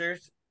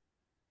Rodgers.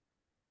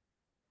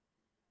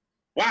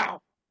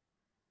 Wow.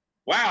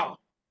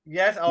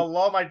 Yes, I'll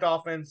love my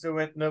Dolphins to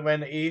win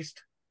the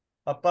East.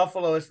 But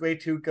Buffalo is way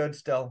too good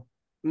still.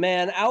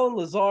 Man, Alan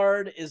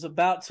Lazard is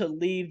about to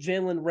leave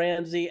Jalen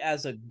Ramsey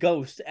as a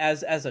ghost,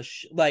 as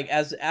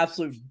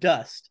absolute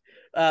dust.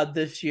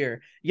 This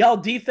year, y'all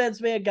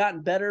defense may have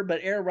gotten better, but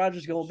Aaron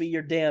Rodgers is gonna be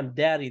your damn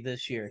daddy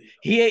this year.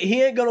 He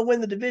ain't gonna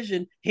win the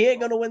division.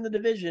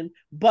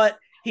 But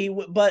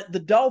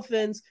the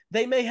Dolphins,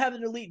 they may have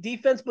an elite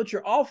defense, but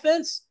your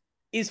offense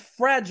is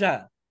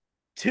fragile.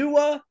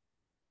 Tua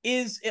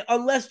is,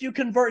 unless you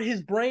convert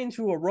his brain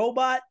to a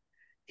robot,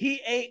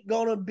 he ain't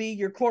gonna be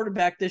your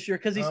quarterback this year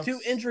because he's too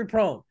injury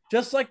prone.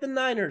 Just like the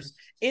Niners,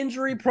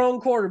 injury prone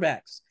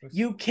quarterbacks.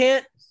 You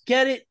can't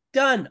get it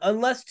done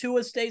unless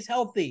Tua stays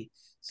healthy.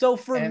 So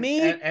for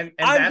me, I'm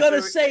going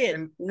to say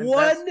it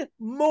one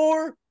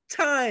more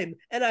time.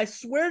 And I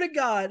swear to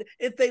God,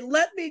 if they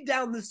let me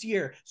down this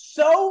year,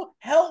 so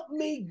help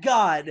me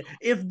God,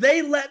 if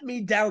they let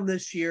me down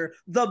this year,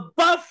 the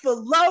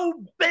Buffalo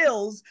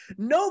Bills,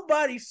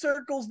 nobody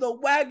circles the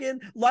wagon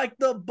like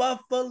the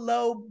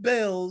Buffalo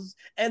Bills.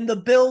 And the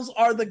Bills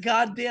are the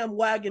goddamn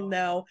wagon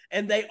now.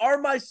 And they are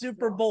my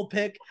Super Bowl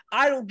pick.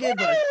 I don't give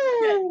a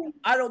shit.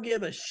 I don't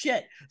give a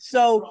shit.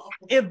 So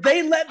if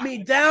they let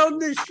me down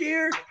this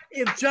year,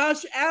 if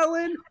Josh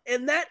Allen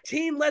and that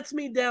team lets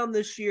me down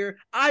this year,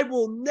 I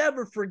will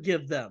never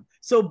forgive them.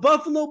 So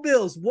Buffalo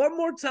Bills, one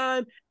more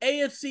time,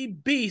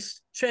 AFC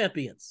Beast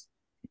champions.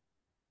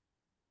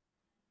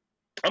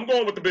 I'm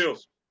going with the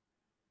Bills.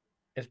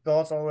 It's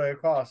Bills all the way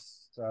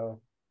across, so.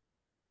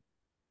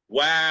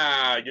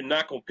 Wow, you're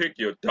not going to pick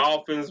your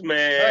Dolphins,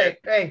 man.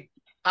 Hey.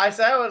 I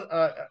said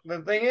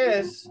the thing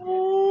is,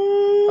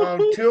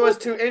 Tua's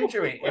to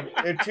injury.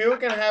 If Tua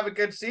can have a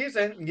good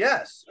season,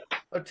 yes.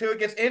 But Tua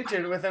gets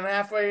injured within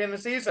halfway in the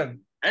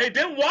season. Hey,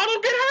 didn't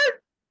Waddle get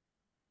hurt?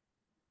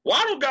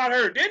 Waddle got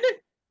hurt, didn't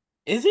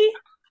he? Is he?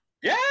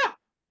 Yeah.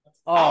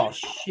 Oh,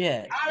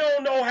 shit. I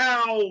don't know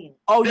how.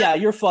 Oh, yeah,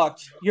 you're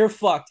fucked. You're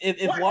fucked.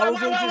 If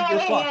Waddle's injured, you're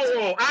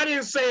fucked. I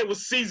didn't say it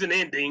was season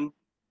ending.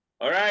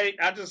 All right?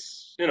 I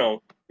just,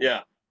 yeah.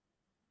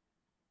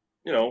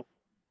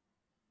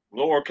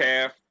 Lower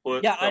calf.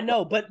 Foot, yeah, I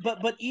know, but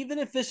even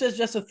if this is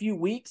just a few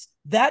weeks,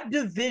 that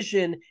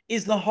division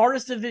is the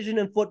hardest division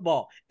in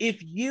football.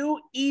 If you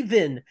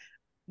even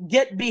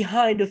get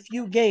behind a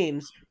few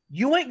games,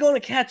 you ain't going to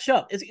catch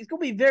up. It's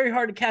going to be very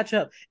hard to catch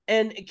up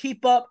and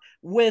keep up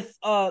with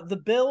the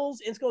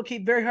Bills. It's going to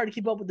be very hard to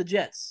keep up with the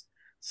Jets.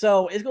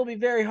 So it's going to be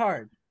very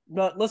hard.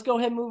 But let's go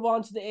ahead and move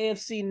on to the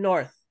AFC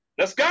North.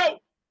 Let's go.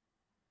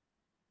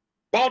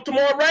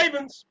 Baltimore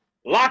Ravens,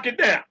 lock it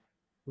down.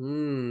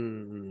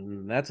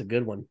 That's a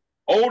good one.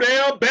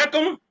 Odell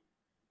Beckham.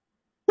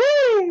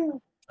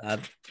 Woo! I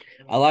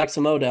like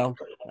some Odell.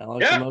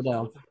 Some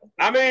Odell.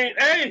 I mean,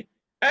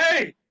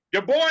 hey,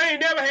 your boy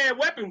ain't never had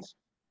weapons.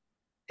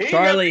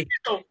 Charlie,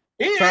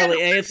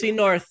 AFC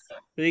North.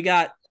 Who you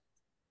got?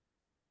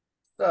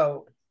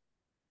 So,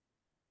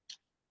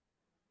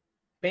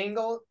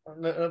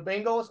 the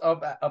Bengals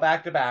are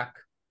back to back.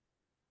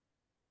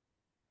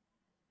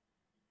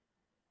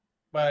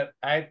 But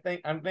I'm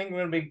going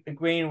to be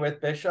agreeing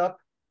with Bishop.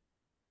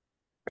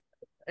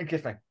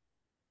 Excuse me.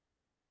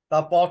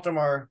 The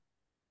Baltimore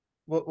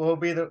will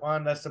be the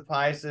one that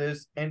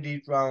surprises and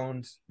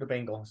dethrones the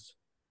Bengals.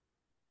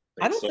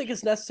 I don't think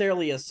it's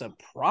necessarily a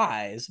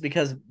surprise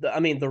because,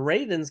 the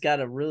Ravens got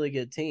a really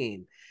good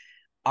team.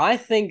 I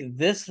think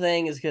this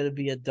thing is going to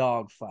be a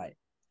dogfight.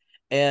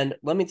 And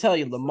let me tell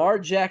you, Lamar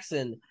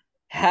Jackson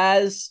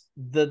has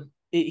the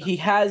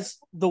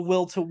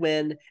will to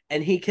win,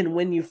 and he can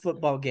win you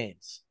football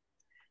games.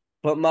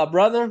 But my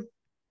brother,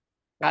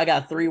 I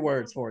got 3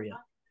 words for you.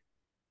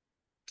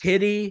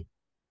 Kitty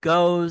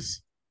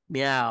goes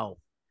meow.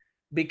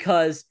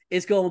 Because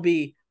it's going to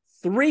be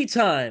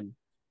 3-time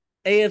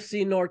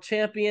AFC North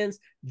champions.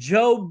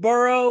 Joe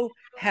Burrow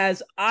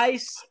has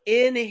ice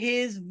in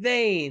his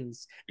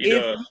veins.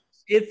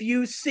 If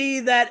you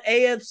see that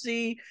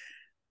AFC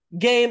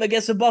game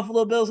against the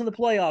Buffalo Bills in the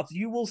playoffs,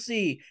 you will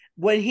see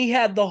when he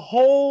had the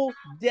whole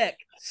deck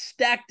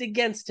stacked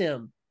against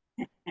him.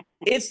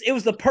 It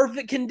was the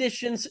perfect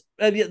conditions,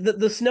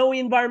 the snowy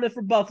environment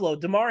for Buffalo.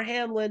 Damar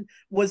Hamlin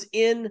was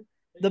in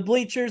the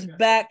bleachers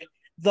back.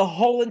 The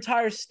whole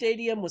entire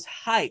stadium was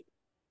hype.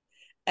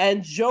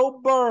 And Joe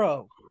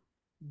Burrow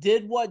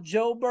did what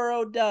Joe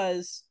Burrow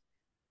does,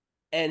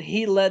 and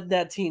he led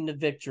that team to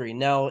victory.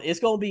 Now,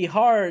 it's going to be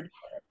hard.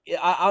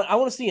 I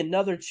want to see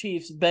another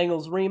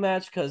Chiefs-Bengals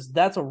rematch because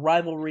that's a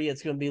rivalry.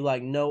 It's going to be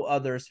like no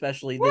other,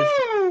 especially this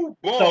year.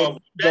 Boy,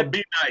 that'd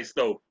be nice,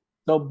 though.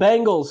 So,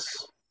 Bengals,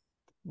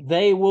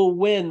 they will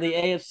win the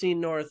AFC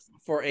North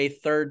for a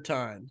 3rd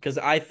time because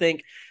I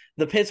think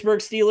the Pittsburgh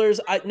Steelers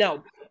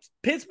now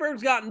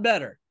Pittsburgh's gotten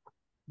better,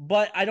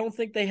 but I don't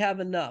think they have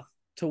enough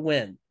to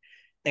win.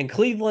 And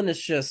Cleveland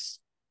is just,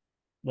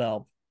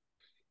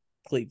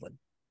 Cleveland.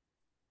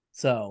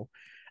 So,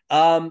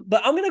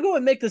 but I'm going to go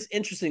and make this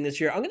interesting this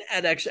year. I'm going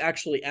to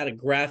actually add a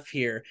graph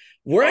here.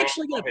 We're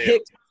actually going to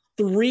pick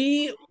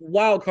 3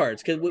 wild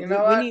cards because we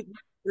need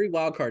 3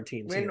 wild card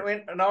teams. I'm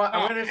going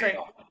to say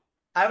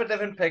I have a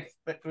different pick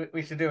that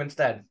we should do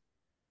instead.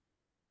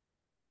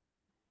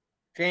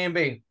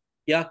 J&B.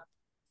 Yeah.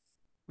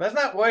 Let's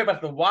not worry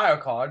about the wild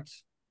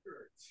cards.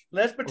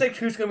 Let's predict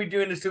who's going to be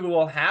doing the Super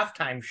Bowl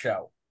halftime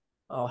show.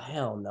 Oh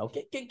hell no!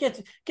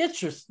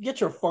 Get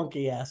your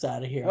funky ass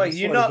out of here. Wait,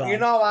 you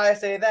know why I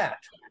say that?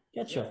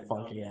 Get your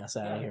funky ass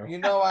out of here. You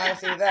know why I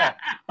say that?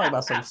 Talk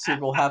about some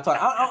Super Bowl halftime.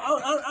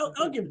 I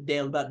don't give a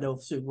damn about no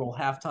Super Bowl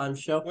halftime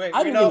show. Wait,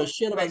 I didn't give a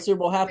shit about the Super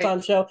Bowl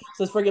halftime show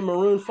since friggin'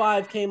 Maroon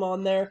 5 came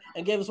on there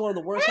and gave us one of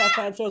the worst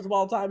halftime shows of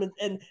all time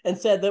and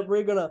said that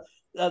we're gonna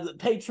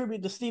pay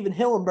tribute to Steven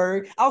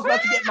Hillenburg. I was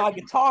about to get my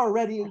guitar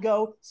ready and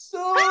go,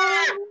 so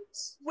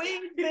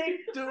sweet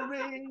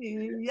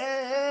victory,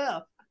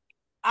 yeah.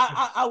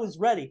 I was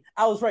ready.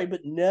 I was ready,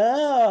 but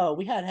no,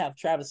 we had to have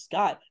Travis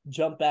Scott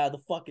jump out of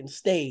the fucking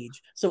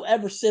stage. So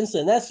ever since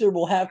then, that Super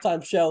Bowl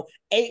halftime show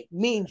ain't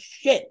mean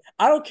shit.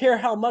 I don't care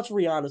how much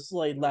Rihanna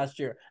slayed last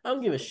year. I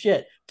don't give a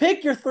shit.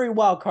 Pick your 3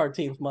 wild card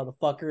teams,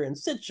 motherfucker, and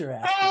sit your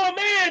ass. Oh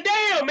man,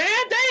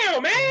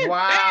 damn, man.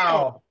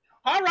 Wow.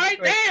 Damn. All right,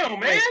 damn,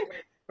 man.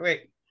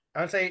 Wait.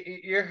 I would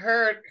say you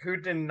heard who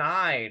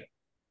denied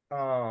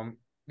to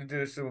do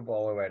the Super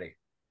Bowl already.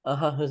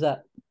 Who's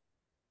that?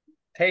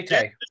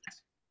 Tay-Tay.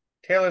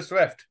 Taylor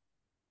Swift.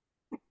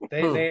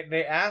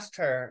 They asked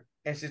her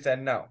and she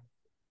said no.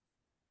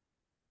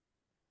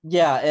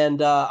 Yeah,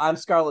 and I'm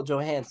Scarlett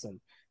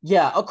Johansson.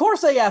 Yeah, of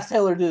course they asked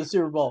Taylor to do the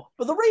Super Bowl,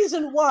 but the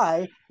reason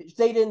why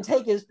they didn't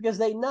take it is because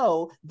they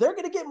know they're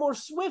going to get more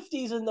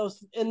Swifties in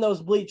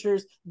those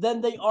bleachers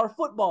than they are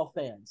football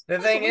fans. The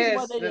thing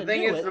is,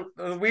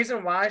 the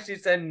reason why she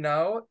said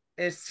no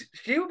is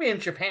she would be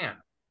in Japan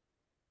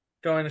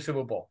during the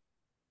Super Bowl.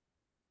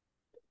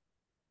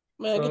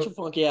 Man, get your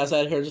funky ass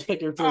out of here. Just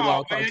pick your 3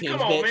 wild card teams, come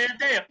on, bitch. Man,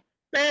 damn.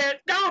 Man,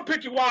 don't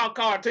pick your wild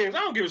card teams. I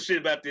don't give a shit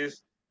about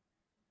this.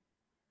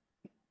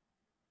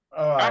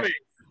 All right. I mean,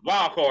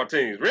 wild card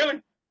teams, really?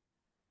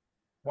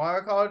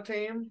 Wild card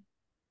team?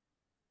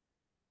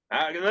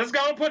 Let's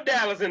go and put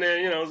Dallas in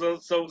there, so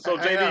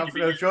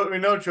JD. We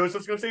know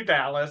Joseph's going to say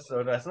Dallas,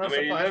 so that's no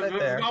surprise right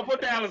there. Let's go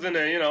put Dallas in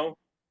there,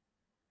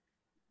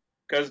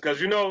 because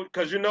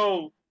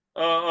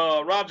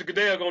Roger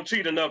Goodell going to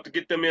cheat enough to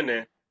get them in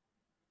there.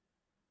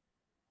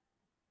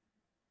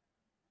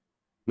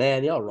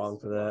 Man, y'all wrong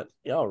for that.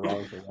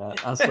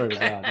 I swear to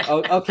God.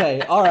 Oh,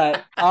 okay, all right.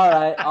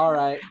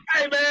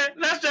 Hey, man,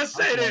 let's just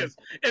say this.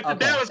 If the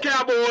Dallas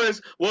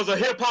Cowboys was a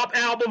hip-hop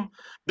album,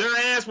 their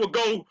ass would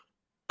go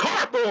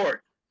cardboard.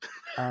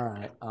 All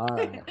right.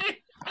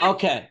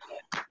 Okay.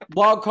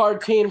 Wild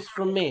card teams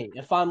for me.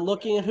 If I'm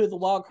looking at who the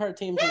wild card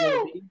teams are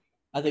going to be,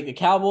 I think the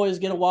Cowboys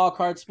get a wild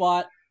card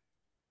spot.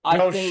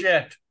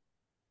 Shit.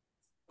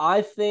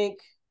 I think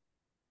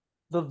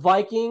the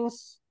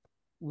Vikings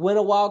win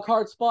a wild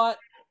card spot.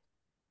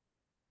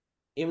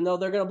 Even though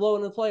they're going to blow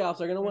into the playoffs,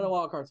 they're going to win a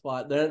wild card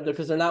spot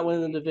because they're not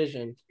winning the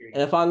division.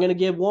 And if I'm going to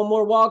give one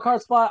more wild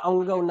card spot, I'm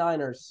going to go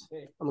Niners.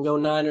 I'm going to go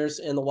Niners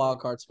in the wild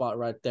card spot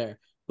right there.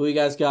 Who you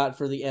guys got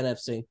for the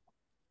NFC?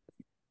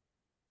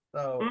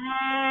 So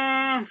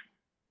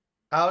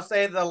I'll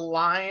say the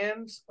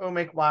Lions will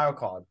make wild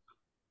card.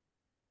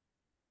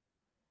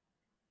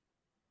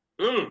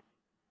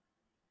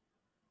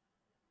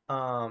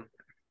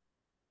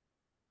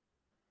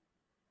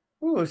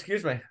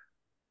 Excuse me.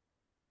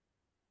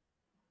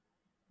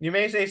 You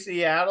may say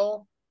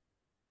Seattle,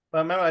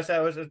 but remember I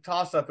said it was a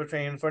toss-up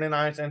between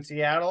 49ers and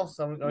Seattle,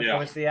 so I'm going to go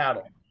with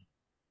Seattle.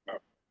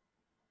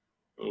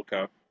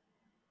 Okay.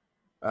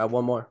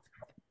 One more.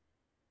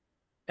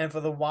 And for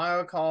the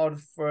wild card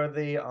for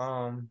the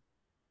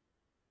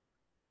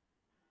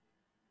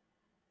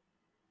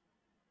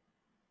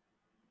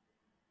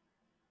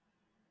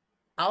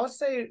I would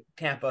say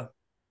Tampa.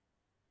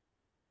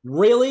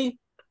 Really?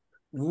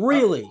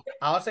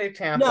 I would say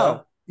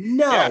Tampa.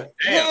 No.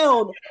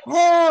 Hell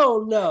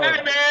no.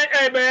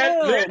 Hey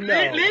man, leave him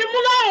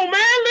alone,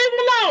 man. Leave him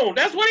alone.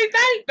 That's what he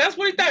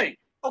think.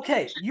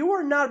 Okay, you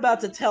are not about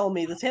to tell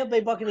me the Tampa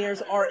Bay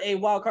Buccaneers are a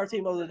wild card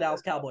team over the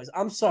Dallas Cowboys.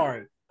 I'm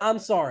sorry,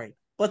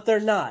 but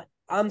they're not.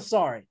 I'm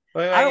sorry.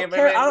 I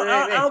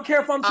don't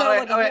care if I'm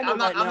sounding like I'm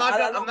not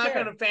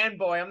going to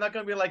fanboy. I'm not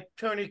going to be like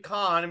Tony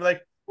Khan and be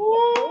like,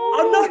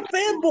 I'm not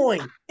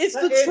fanboying. It's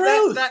the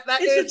truth.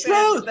 It's the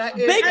truth.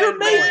 Baker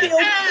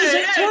Mayfield is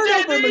a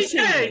turnover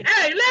machine.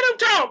 Hey, let him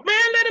talk,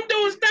 man. Let him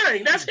do his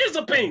thing. That's his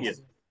opinion.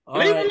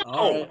 Leave him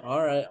alone.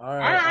 All right. All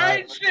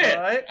right.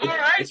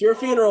 It's your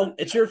funeral.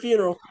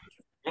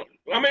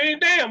 I mean,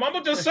 damn. I'm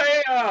gonna just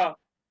say a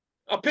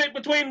pick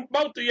between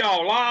both of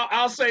y'all.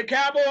 I'll say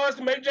Cowboys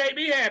to make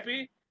JB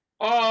happy.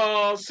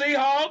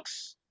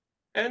 Seahawks,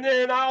 and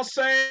then I'll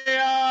say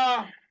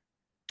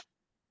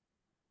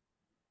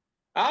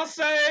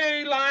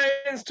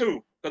Lions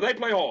too, because they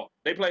play hard.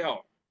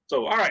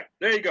 So, all right,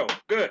 there you go.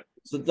 Good.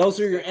 So those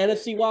are your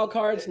NFC wild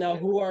cards. Now,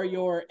 who are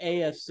your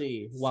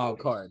AFC wild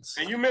cards?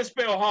 And you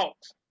misspell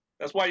Hawks.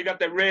 That's why you got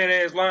that red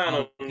ass line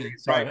on.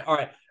 Sorry. Right. All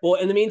right. Well,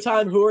 in the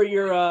meantime, who are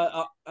your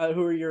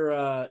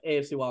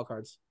AFC wild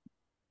cards?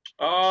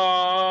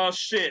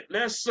 Shit.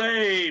 Let's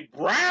say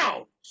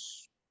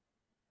Browns.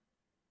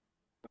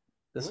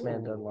 This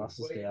man done lost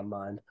his damn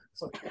mind.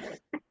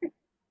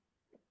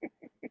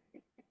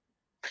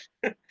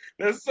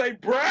 Let's say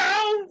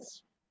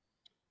Browns.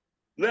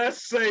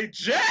 Let's say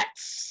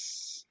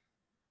Jets.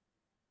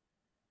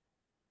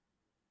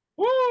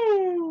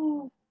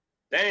 Woo!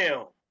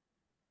 Damn.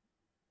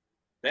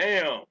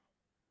 Man,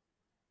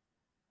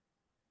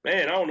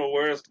 I don't know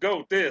where else to go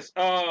with this.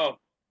 Fuck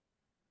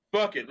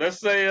it. Let's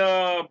say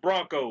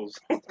Broncos.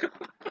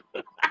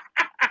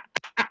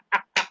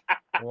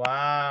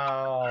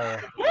 Wow.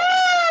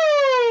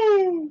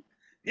 Woo!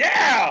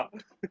 Yeah.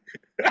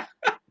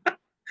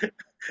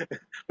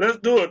 Let's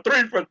do a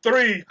 3 for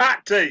 3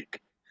 hot take.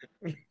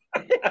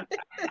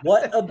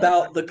 What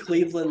about the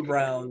Cleveland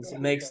Browns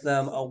makes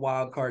them a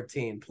wild card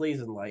team?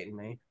 Please enlighten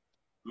me.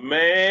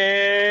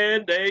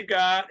 Man, they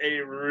got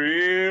a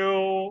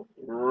real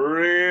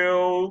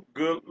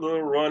good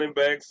little running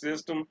back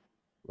system.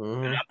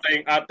 Mm-hmm.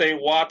 I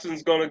think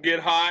Watson's gonna get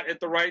hot at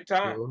the right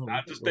time. Mm-hmm.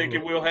 I just think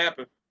it will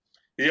happen.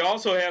 He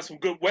also has some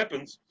good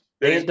weapons.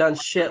 They ain't done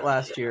shit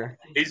last year.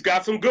 He's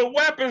got some good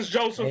weapons,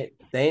 Joseph.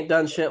 They ain't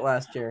done shit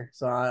last year,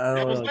 so I don't.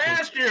 That was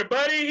last year,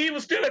 buddy. He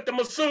was still at the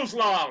masseuse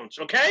lounge.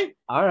 Okay.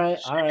 All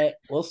right.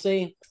 We'll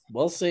see.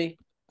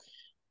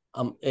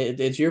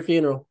 It's your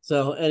funeral.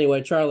 So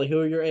anyway, Charlie, who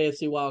are your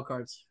AFC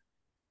wildcards?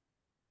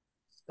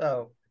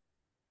 So,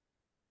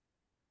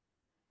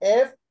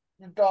 if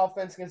the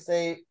Dolphins can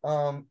stay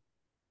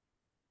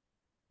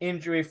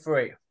injury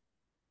free,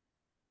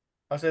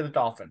 I'll say the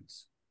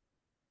Dolphins.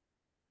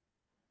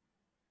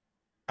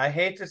 I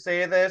hate to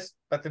say this,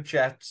 but the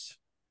Jets.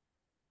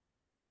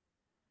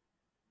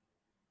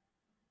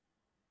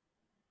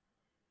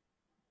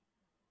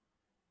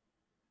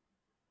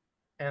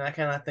 And I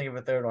cannot think of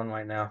a third one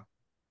right now.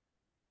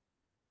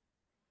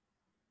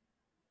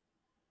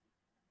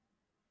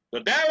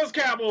 The Dallas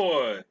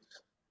Cowboys.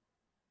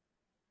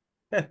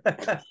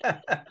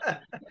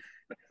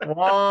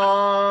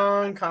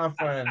 Wrong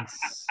conference.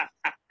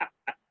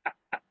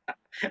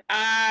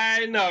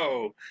 I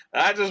know.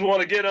 I just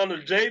want to get under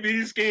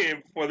JB's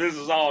skin before this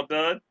is all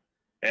done.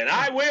 And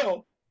I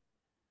will.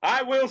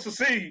 I will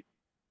succeed.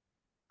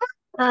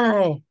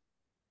 Oh.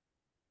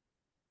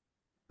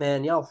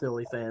 Man, y'all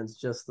Philly fans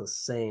just the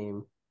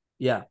same.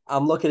 Yeah,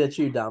 I'm looking at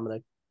you,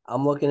 Dominic.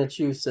 I'm looking at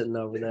you sitting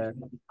over there.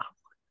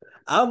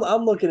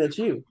 I'm looking at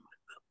you.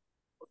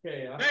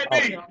 Okay,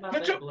 hey,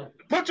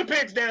 put your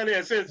picks down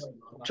there since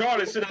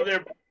Charlie's sitting up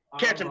there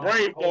catching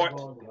brain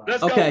farts.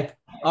 Let's go.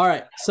 All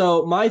right.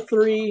 So my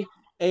 3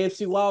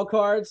 AFC wild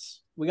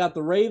cards. We got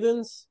the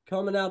Ravens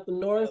coming out the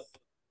north.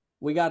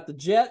 We got the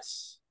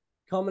Jets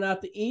coming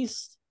out the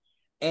east.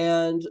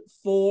 And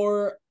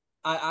 4,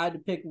 I had to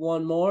pick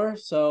one more,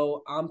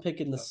 so I'm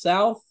picking the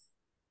South.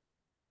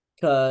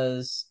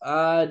 Because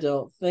I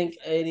don't think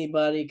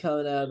anybody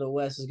coming out of the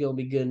West is going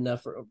to be good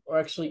enough for. Or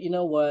actually, you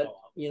know what?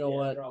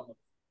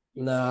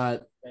 Nah,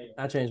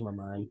 I changed my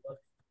mind.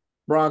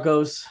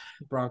 Broncos.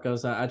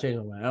 I changed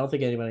my mind. I don't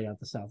think anybody out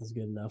the South is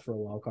good enough for a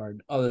wild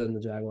card other than the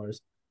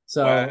Jaguars.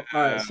 So, all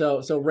right.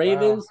 So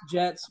Ravens,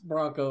 Jets,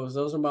 Broncos.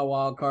 Those are my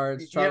wild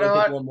cards. Try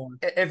to pick one more.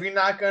 If you're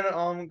not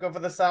gonna go for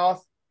the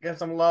South, give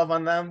some love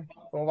on them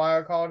for a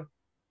wild card.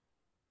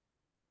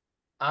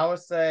 I would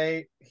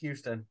say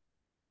Houston.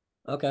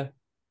 Okay.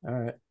 All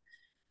right.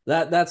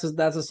 That's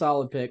a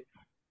solid pick.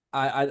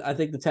 I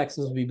think the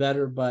Texans will be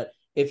better, but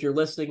if you're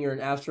listening, you're an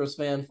Astros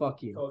fan,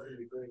 fuck you.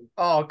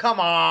 Oh, come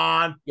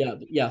on.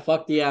 Yeah,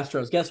 fuck the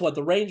Astros. Guess what?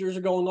 The Rangers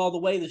are going all the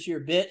way this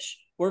year, bitch.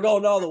 We're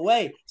going all the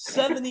way.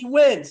 70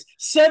 wins.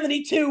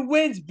 72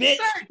 wins, bitch.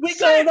 We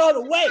going all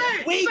the way.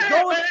 We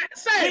going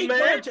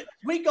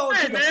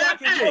to the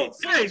fucking World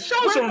Series.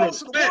 Show some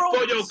respect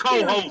for your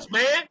co-host,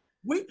 man.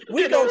 We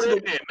go to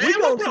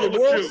the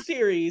World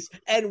Series,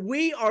 and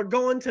we are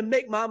going to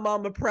make my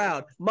mama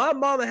proud. My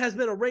mama has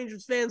been a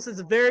Rangers fan since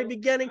the very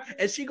beginning,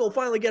 and she gonna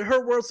finally get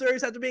her World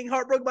Series after being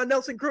heartbroken by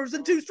Nelson Cruz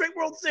in 2 straight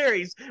World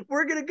Series.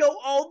 We're gonna go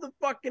all the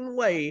fucking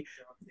way.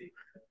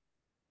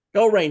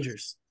 Go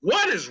Rangers.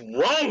 What is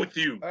wrong with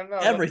you?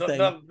 Everything.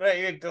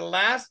 The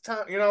last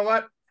time, you know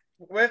what?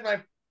 Where's my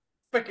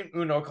freaking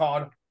Uno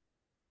card?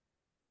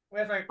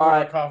 Where's my Uno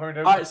card?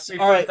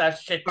 All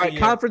right.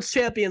 Conference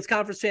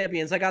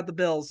champions. I got the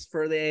Bills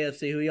for the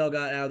AFC. Who y'all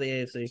got out of the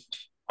AFC?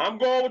 I'm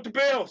going with the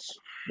Bills.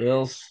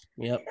 Bills.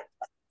 Yep.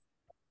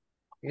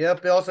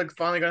 Bills are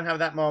finally going to have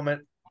that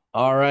moment.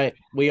 All right.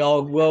 We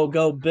all will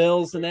go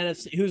Bills and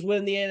NFC. Who's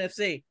winning the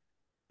NFC?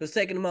 Who's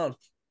taking them on?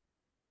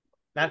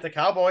 Not the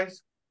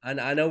Cowboys.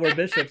 I know where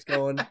Bishop's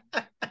going.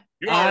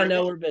 I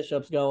know where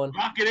Bishop's going.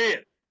 Lock it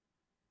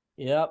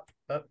in. Yep.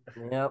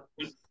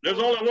 There's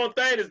only one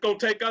thing that's going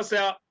to take us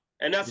out,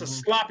 and that's a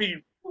sloppy,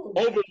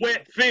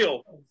 over-wet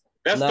field.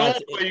 That's the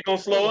only way you're going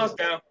to slow us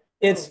down.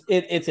 It's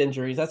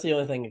injuries. That's the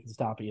only thing that can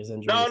stop you is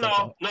injuries.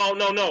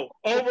 No.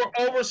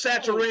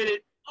 Oversaturated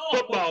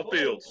football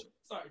fields.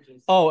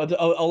 Oh,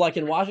 like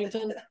in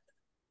Washington?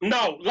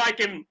 No,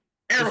 like in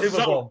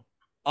Arizona.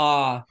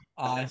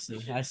 I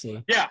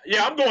see. Yeah,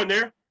 I'm going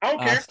there. I don't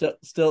care.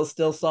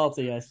 Still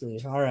salty, I see.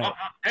 All right.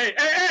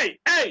 Hey,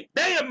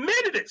 they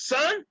admitted it,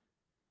 son.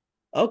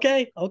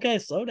 Okay,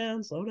 slow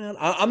down.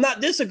 I'm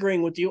not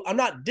disagreeing with you.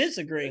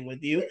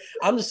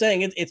 I'm just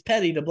saying it's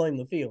petty to blame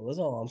the field. That's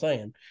all I'm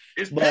saying.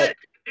 Petty.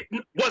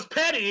 What's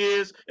petty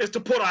is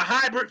to put a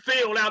hybrid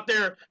field out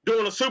there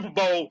during a Super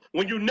Bowl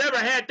when you never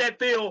had that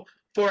field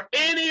for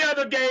any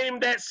other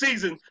game that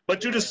season,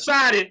 but you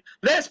decided,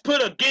 let's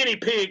put a guinea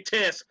pig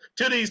test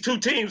to these 2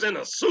 teams in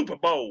the Super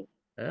Bowl.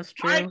 That's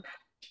true. Right?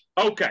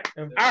 Okay.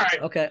 All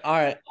right. Okay.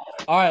 All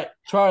right.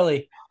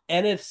 Charlie,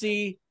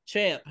 NFC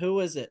champ.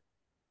 Who is it?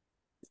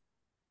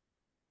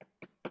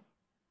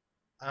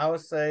 I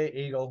would say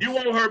Eagles. You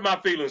won't hurt my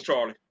feelings,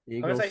 Charlie.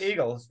 I'm going to say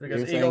Eagles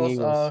because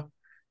Eagles.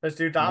 Let's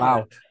do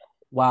dominant.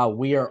 Wow,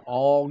 we are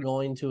all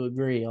going to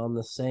agree on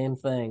the same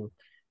thing.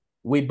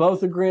 We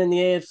both agree in the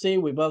AFC.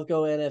 We both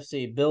go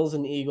NFC. Bills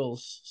and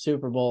Eagles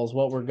Super Bowl is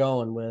what we're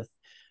going with.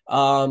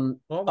 Oh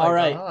my All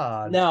right.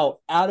 God. Now,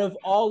 out of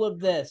all of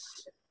this,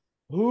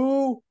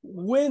 who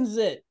wins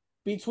it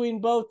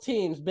between both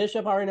teams?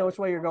 Bishop, I already know which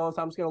way you're going,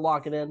 so I'm just going to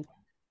lock it in.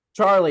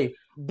 Charlie,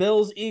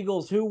 Bills,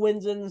 Eagles, who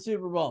wins in the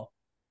Super Bowl?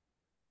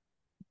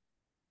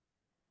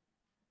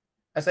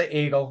 I say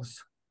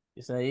Eagles.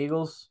 You say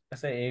Eagles? I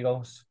say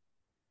Eagles.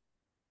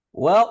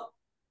 Well,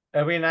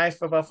 It'd be nice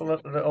for Buffalo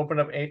to open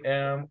up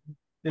the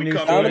new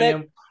coming.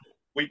 stadium.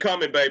 We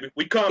coming, baby.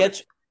 We coming.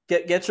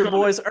 Get your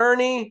boys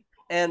Ernie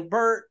and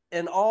Bert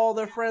and all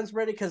their friends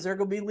ready because they're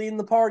going to be leading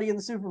the party in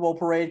the Super Bowl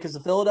parade because the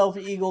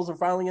Philadelphia Eagles are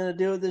finally going to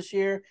do it this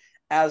year.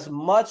 As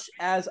much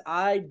as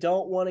I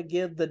don't want to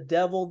give the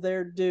devil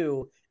their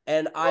due,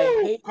 and I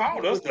hate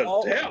called us the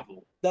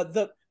devil.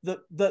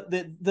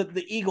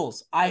 The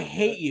Eagles. I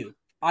hate you.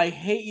 I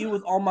hate you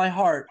with all my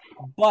heart.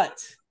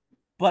 But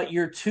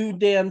you're too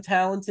damn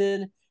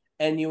talented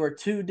and you are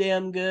too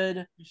damn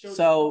good.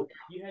 So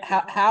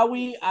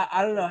Howie,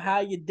 I don't know how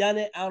you done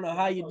it. I don't know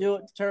how you do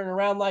it to turn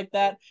around like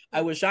that.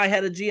 I wish I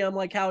had a GM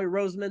like Howie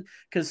Roseman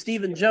because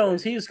Stephen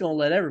Jones, he was going to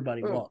let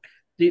everybody walk.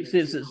 I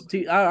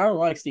don't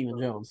like Stephen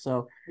Jones.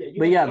 So,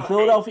 but yeah, the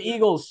Philadelphia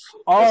Eagles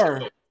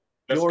are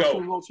your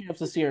Super Bowl champs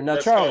this year. Now,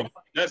 Charlie,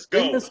 let's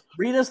go.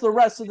 Read us the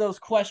rest of those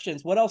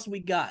questions. What else we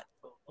got?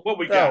 What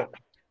we got?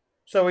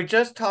 So we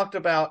just talked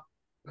about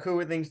who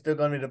we think they're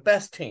going to be the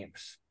best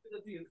teams.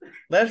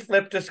 Let's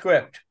flip the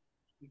script.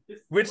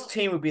 Which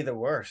team would be the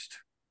worst?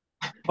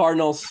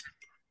 Cardinals.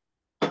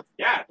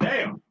 Yeah,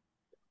 damn.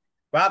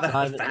 Wow, that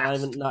was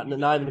fast. Not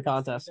even a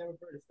contest.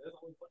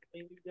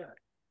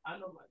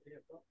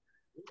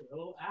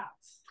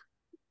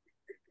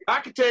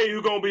 I can tell you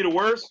who's going to be the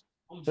worst.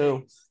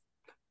 Who?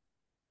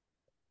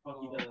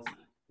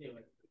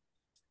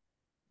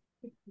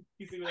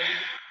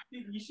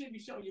 You should be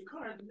showing your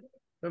card.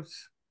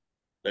 Oops.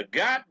 The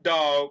God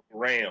Dog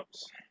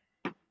Rams.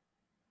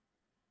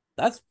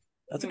 That's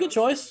a good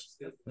choice.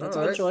 That's a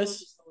good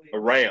choice. The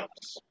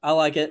Rams. I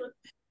like it.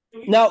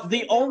 Now,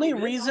 the only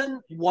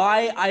reason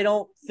why I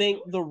don't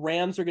think the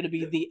Rams are going to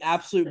be the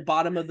absolute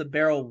bottom of the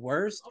barrel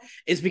worst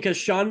is because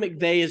Sean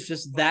McVay is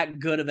just that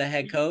good of a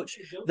head coach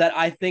that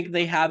I think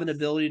they have an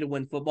ability to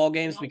win football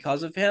games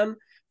because of him.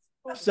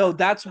 So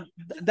that's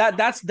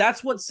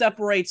what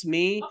separates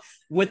me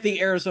with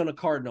the Arizona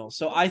Cardinals.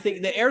 So I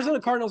think the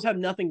Arizona Cardinals have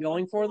nothing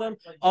going for them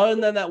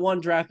other than that one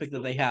draft pick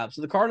that they have.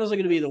 So the Cardinals are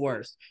going to be the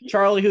worst.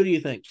 Charlie, who do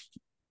you think?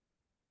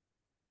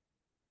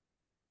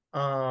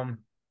 The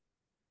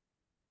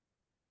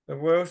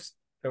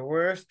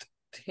worst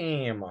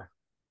team.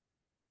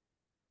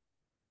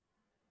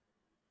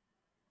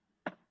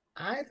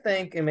 I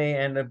think it may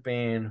end up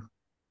being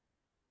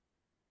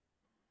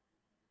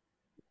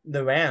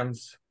the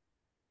Rams.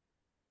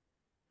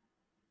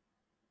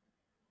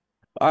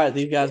 All right,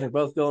 these guys are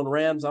both going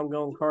Rams. I'm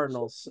going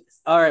Cardinals.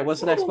 All right, what's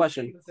the next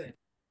question?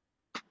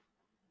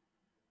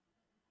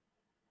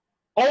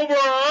 Over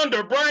or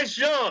under Bryce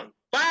Young,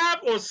 5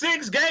 or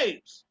 6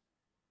 games.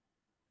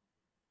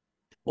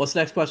 What's the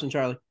next question,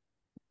 Charlie?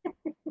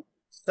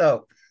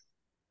 So,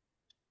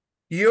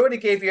 you already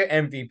gave your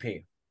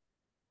MVP.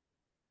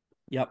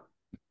 Yep.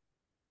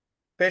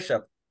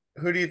 Bishop,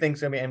 who do you think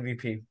is going to be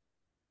MVP?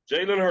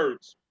 Jalen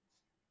Hurts.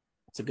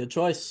 It's a good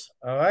choice.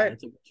 All right.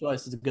 It's a good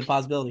choice. It's a good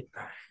possibility.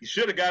 You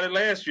should have got it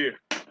last year.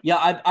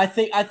 Yeah, I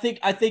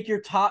think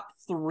your top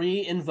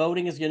 3 in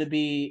voting is going to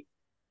be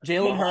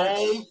Jalen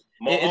Hurts.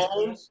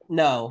 Mahomes?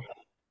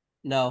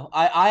 No.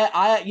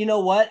 I you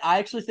know what? I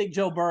actually think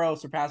Joe Burrow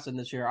surpassed him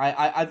this year.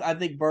 I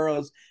think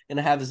Burrow's going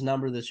to have his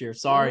number this year.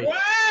 Sorry. Wow.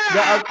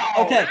 Yeah,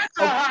 okay. That's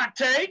a hot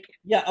take.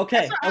 Yeah,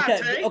 okay.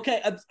 Take.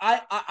 Okay.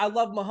 I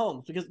love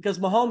Mahomes because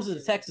Mahomes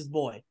is a Texas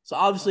boy. So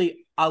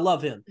obviously I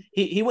love him.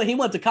 He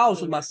went to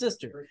college with my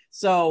sister.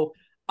 So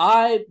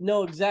I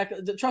know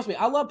exactly. Trust me,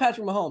 I love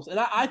Patrick Mahomes, and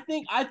I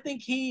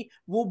think he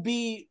will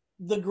be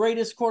the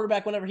greatest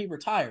quarterback whenever he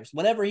retires.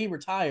 Whenever he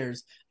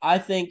retires, I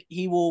think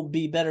he will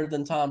be better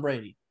than Tom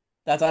Brady.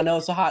 I know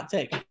it's a hot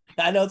take.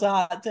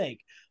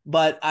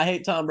 But I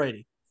hate Tom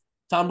Brady.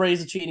 Tom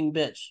Brady's a cheating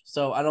bitch,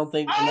 so I don't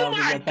think. Oh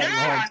my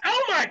God!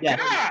 Oh my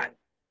God!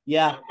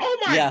 Yeah. Oh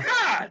my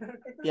God!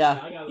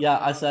 Yeah,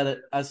 I said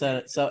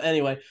it. So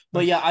anyway,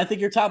 but yeah, I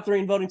think your top 3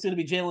 in voting is going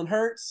to be Jalen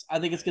Hurts. I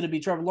think it's going to be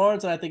Trevor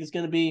Lawrence, and I think it's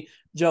going to be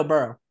Joe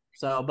Burrow.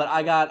 So, but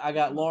I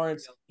got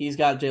Lawrence. He's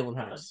got Jalen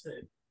Hurts.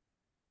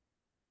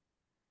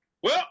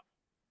 Well,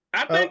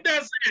 I think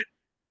that's it.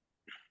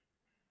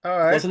 All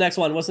right. What's the next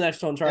one,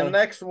 Charlie? The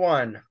next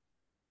one.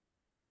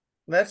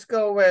 Let's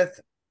go with,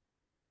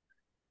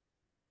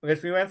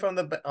 because we went from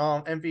the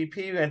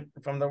MVP and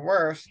from the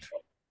worst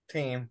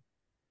team.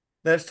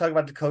 Let's talk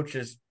about the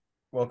coaches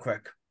real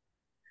quick.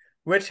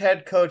 Which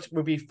head coach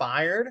would be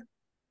fired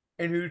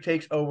and who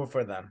takes over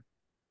for them?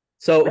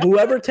 So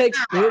whoever takes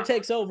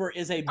over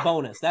is a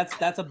bonus.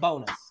 That's a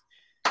bonus.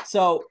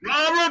 So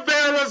Ron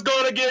Rivera's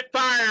going to get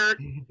fired,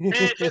 and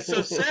his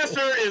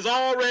successor is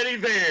already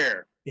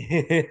there.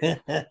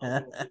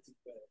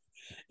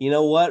 You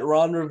know what,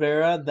 Ron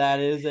Rivera, that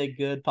is a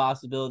good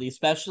possibility,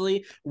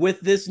 especially with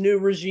this new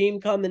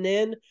regime coming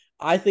in.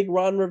 I think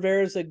Ron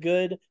Rivera is a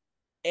good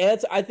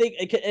answer. I think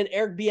and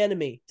Eric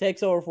Bieniemy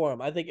takes over for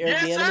him. I think Eric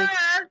Yes, Bieniemy,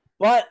 sir.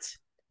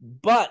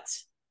 but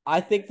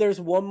I think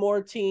there's one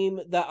more team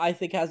that I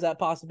think has that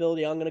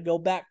possibility. I'm going to go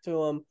back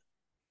to them.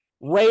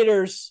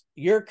 Raiders,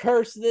 you're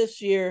cursed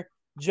this year.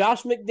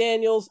 Josh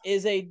McDaniels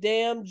is a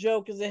damn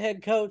joke as a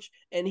head coach,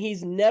 and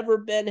he's never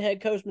been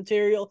head coach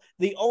material.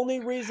 The only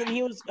reason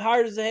he was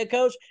hired as a head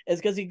coach is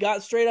because he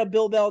got straight up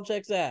Bill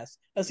Belichick's ass.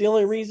 That's the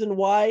only reason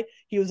why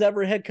he was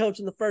ever a head coach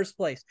in the first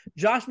place.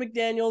 Josh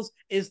McDaniels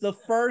is the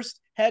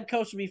first head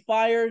coach to be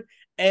fired,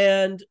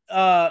 and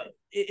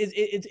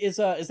is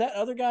that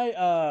other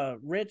guy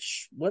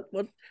Rich?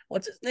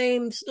 What's his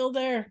name still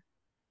there?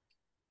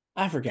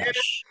 I forgot.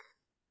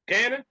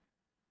 Cannon?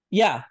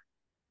 Yeah.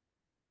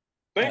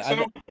 Think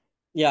so.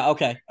 Yeah,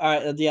 okay. All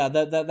right. Yeah,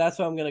 that's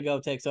what I'm going to go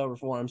takes over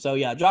for him. So,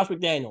 yeah, Josh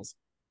McDaniels,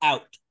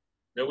 out.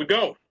 There we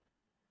go.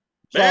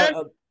 Man.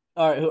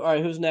 All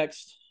right, who's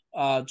next?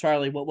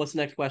 Charlie, what's the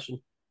next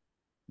question?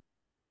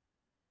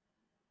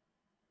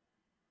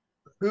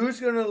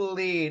 Who's going to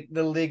lead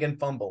the league in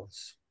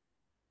fumbles?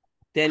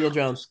 Daniel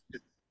Jones.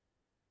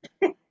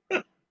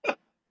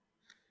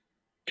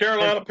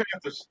 Carolina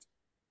Panthers.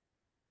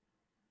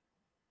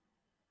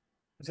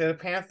 Say the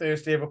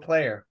Panthers, they have a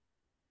player.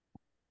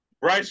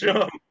 Bryce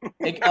Young.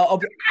 Okay,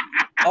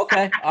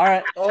 all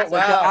right. Oh,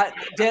 wow.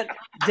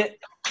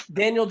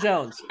 Daniel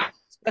Jones,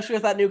 especially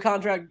with that new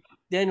contract,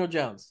 Daniel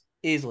Jones,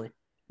 easily.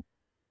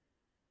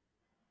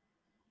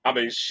 I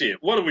mean, shit.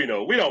 What do we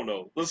know? We don't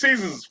know. The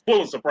season's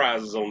full of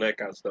surprises on that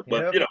kind of stuff.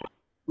 But,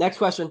 Next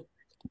question.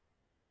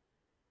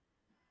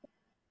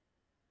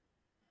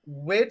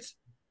 Let's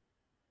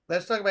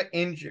talk about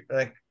injury.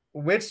 Like,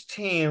 which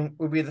team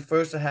would be the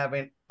first to have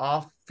an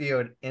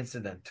off-field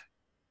incident?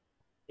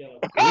 Let's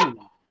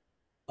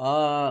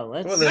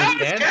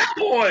Dallas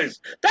Cowboys.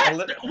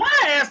 Why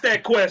ask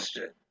that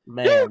question?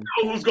 Man. You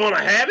know who's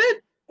gonna have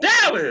it?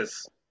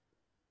 Dallas.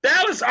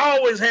 Dallas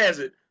always has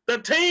it. The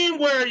team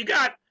where you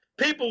got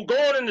people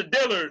going into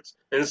Dillard's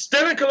and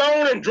stealing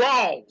cologne and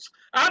draws.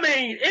 I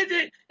mean,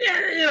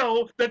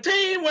 the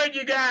team where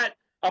you got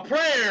a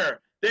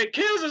player that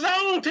kills his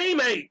own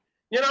teammate,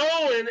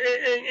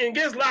 and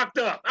gets locked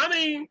up. I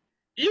mean,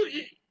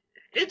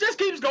 it just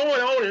keeps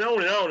going on and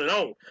on and on and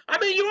on. I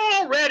mean, you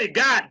already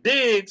got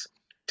Diggs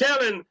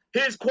telling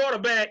his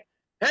quarterback,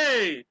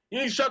 hey, you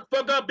need to shut the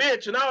fuck up,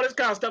 bitch, and all this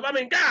kind of stuff. I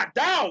mean, God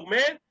dog,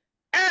 man.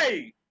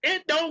 Hey,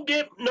 it don't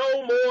get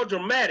no more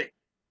dramatic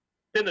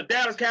than the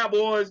Dallas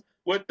Cowboys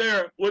with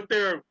their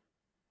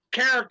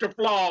character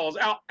flaws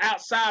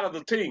outside of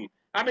the team.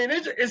 I mean,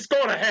 it's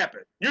going to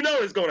happen. You know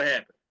it's going to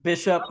happen.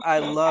 Bishop, I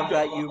love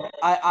that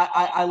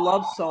I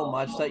love so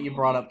much that you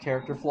brought up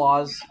character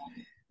flaws.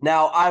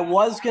 Now, I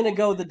was going to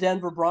go the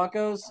Denver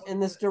Broncos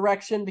in this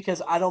direction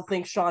because I don't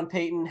think Sean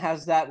Payton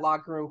has that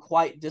locker room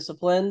quite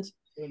disciplined.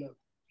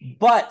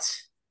 But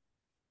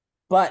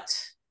I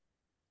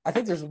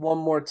think there's one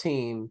more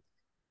team,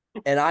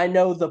 and I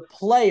know the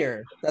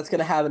player that's going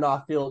to have an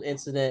off-field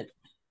incident,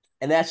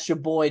 and that's your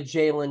boy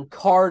Jalen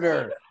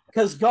Carter.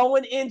 Because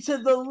going into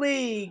the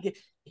league,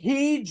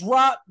 he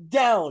dropped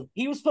down.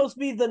 He was supposed to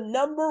be the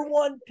number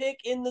 1 pick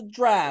in the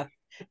draft.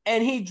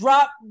 And he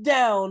dropped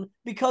down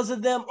because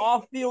of them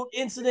off-field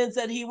incidents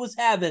that he was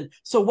having.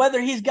 So whether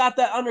he's got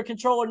that under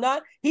control or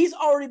not, he's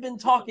already been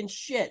talking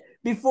shit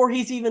before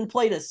he's even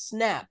played a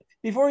snap.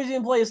 Before he's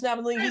even played a snap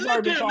in the league, he's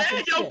already been talking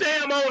shit. Your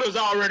damn owner's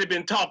already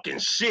been talking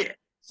shit.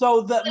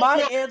 So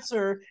my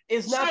answer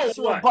is not just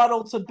a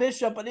rebuttal to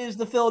Bishop, but it is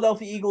the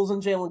Philadelphia Eagles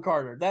and Jalen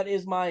Carter. That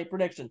is my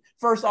prediction.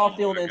 First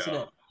off-field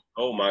incident.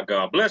 Oh, my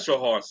God. Bless your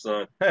heart,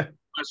 son.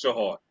 Bless your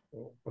heart.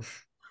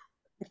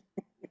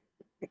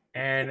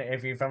 And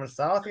if you're from the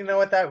South, you know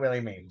what that really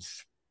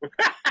means.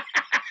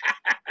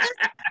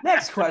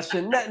 Next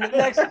question.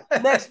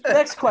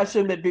 Next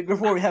question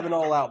before we have an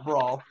all-out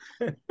brawl.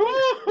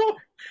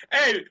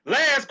 Hey,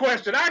 last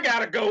question. I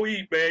gotta go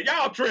eat, man.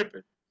 Y'all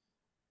tripping.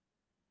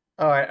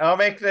 All right, I'll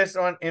make this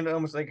one into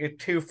almost like a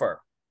twofer.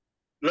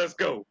 Let's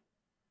go.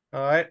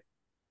 All right.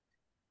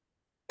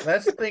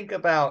 Let's think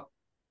about.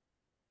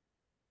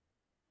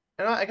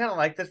 And I kind of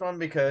like this one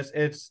because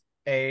it's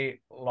a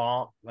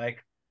long,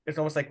 like, it's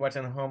almost like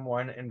watching home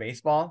run in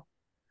baseball.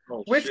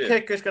 Oh, Which shit.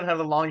 kicker is going to have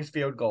the longest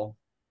field goal?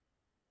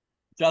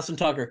 Justin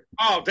Tucker.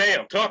 Oh,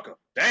 damn, Tucker.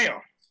 Damn.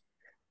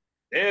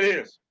 There it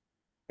is.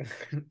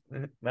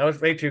 That was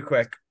way too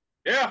quick.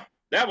 Yeah,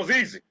 that was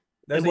easy.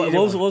 What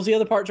was the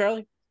other part,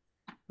 Charlie?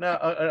 No,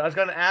 I was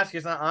going to ask you,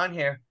 it's not on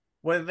here.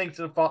 What do you think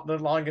the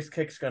longest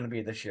kick is going to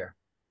be this year?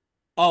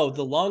 Oh,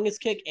 the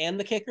longest kick and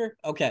the kicker?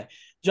 Okay.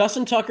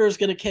 Justin Tucker is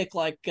going to kick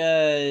like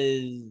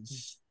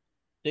 60...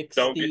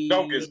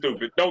 Don't get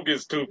stupid. Don't get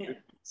stupid.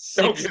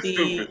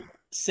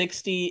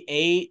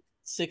 68,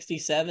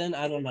 67.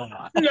 I don't know.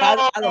 No, I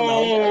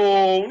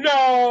don't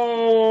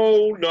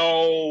know.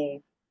 no.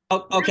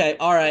 Oh, okay,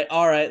 all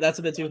right. That's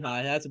a bit too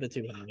high.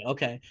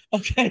 Okay.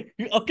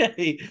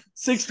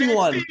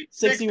 61.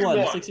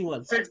 61.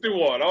 61.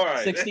 61. All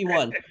right.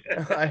 61.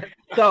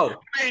 So,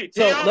 He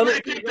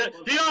let me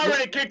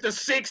already kicked a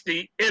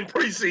 60 in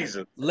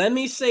preseason. Let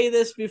me say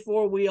this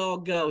before we all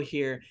go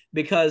here,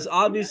 because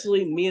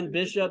obviously me and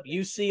Bishop,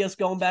 you see us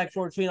going back and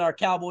forth between our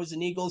Cowboys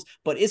and Eagles,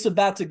 but it's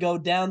about to go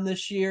down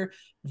this year.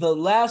 The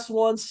last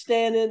one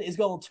standing is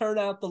going to turn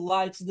out the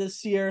lights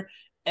this year,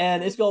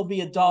 and it's going to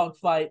be a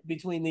dogfight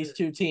between these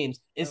two teams.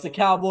 It's the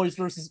Cowboys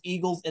versus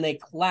Eagles in a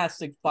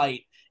classic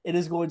fight. It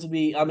is going to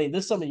be, I mean,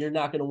 this is something you're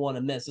not going to want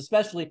to miss,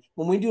 especially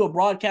when we do a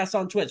broadcast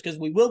on Twitch, because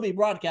we will be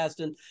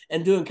broadcasting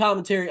and doing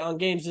commentary on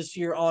games this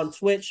year on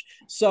Twitch.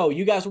 So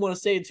you guys want to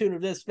stay tuned to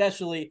this,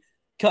 especially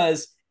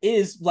because it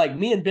is like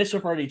me and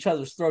Bishop are at each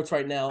other's throats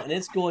right now, and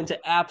it's going to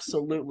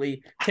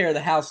absolutely tear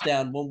the house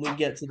down when we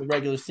get to the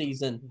regular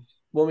season,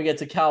 when we get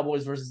to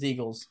Cowboys versus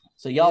Eagles.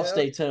 So y'all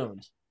stay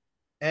tuned.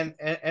 And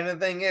the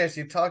thing is,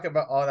 you talk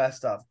about all that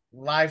stuff,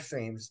 live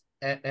streams,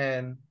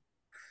 and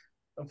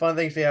fun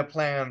things we have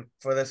planned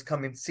for this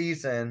coming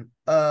season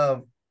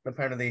of the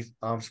Penalty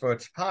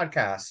Sports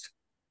podcast.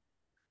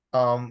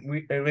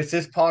 It's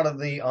just part of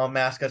the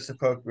Mascot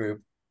Support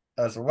Group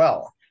as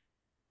well,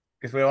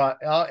 because we are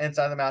out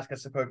inside the Mascot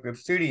Support Group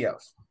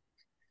studios.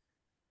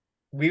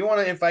 We want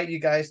to invite you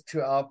guys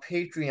to our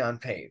Patreon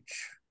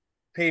page,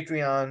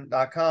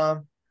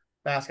 patreon.com,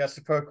 Mascot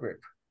Support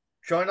Group.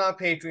 Join our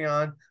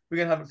Patreon. We're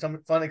going to have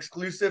some fun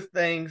exclusive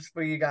things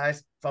for you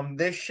guys from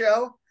this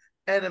show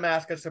and the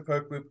Mascot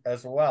Support Group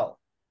as well,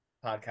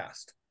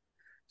 podcast.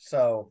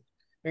 So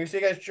make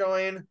sure you guys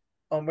join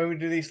when we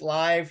do these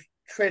live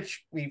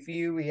Twitch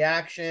review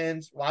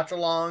reactions,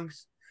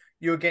 watch-alongs.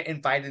 You'll get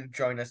invited to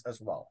join us as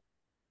well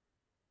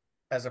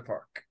as a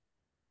perk.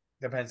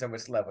 Depends on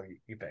which level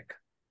you pick.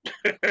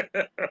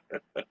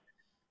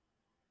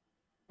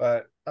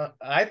 But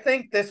I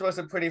think this was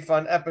a pretty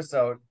fun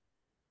episode.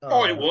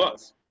 It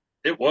was.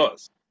 It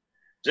was.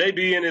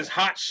 JB and his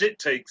hot shit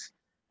takes.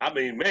 I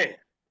mean, man,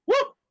 woo!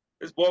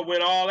 This boy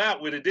went all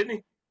out with it, didn't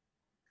he?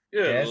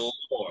 Good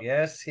Lord.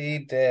 Yes, he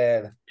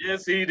did.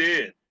 Yes, he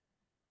did.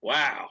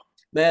 Wow.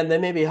 Man, they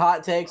may be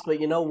hot takes,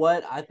 but you know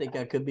what? I think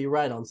I could be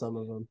right on some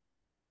of them.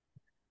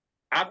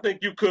 I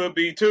think you could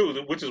be too,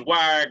 which is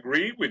why I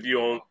agreed with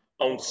you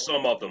on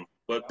some of them.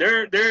 But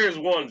there is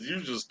ones you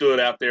just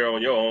stood out there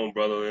on your own,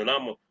 brother, and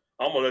I'm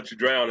gonna let you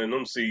drown in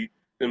them sea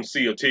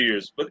of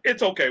tears. But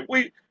it's okay.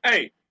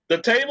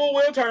 The table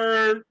will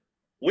turn.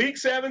 Week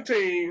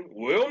 17,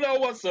 we'll know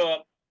what's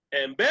up,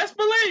 and best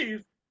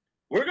believe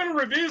we're gonna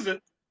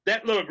revisit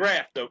that little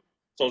graph though.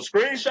 So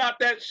screenshot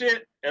that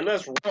shit and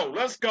let's roll.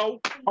 Let's go.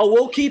 Oh,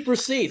 we'll keep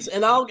receipts,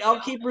 and I'll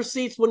keep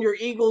receipts when your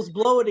Eagles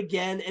blow it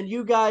again, and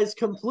you guys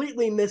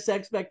completely miss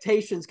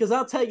expectations. Because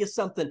I'll tell you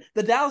something: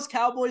 the Dallas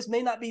Cowboys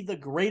may not be the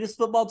greatest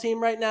football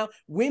team right now.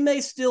 We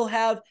may still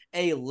have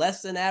a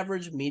less than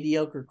average,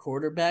 mediocre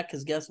quarterback.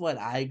 Because guess what?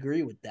 I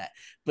agree with that.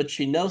 But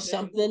you know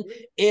something?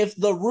 If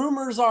the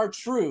rumors are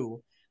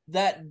true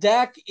that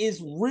Dak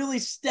is really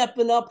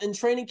stepping up in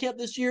training camp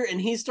this year,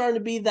 and he's starting to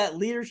be that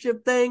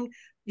leadership thing.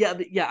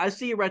 Yeah, I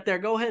see you right there.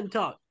 Go ahead and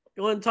talk.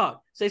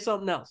 Say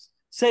something else.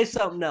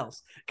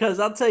 Because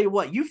I'll tell you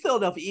what, you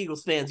Philadelphia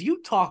Eagles fans, you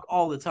talk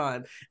all the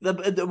time.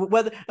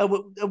 Whether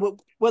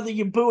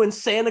you're booing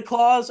Santa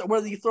Claus or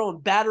whether you're throwing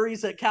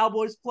batteries at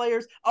Cowboys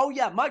players. Oh,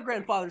 yeah, my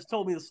grandfather's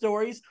told me the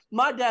stories.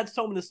 My dad's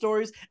told me the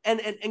stories.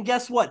 And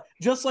guess what?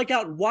 Just like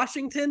out in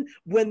Washington,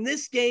 when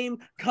this game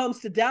comes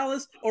to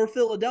Dallas or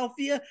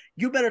Philadelphia,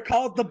 you better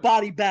call it the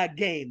body bag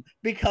game,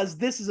 because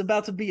this is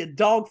about to be a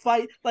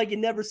dogfight like you've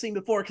never seen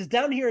before. Because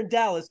down here in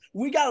Dallas,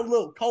 we got a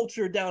little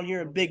culture down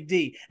here in Big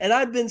D. And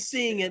I've been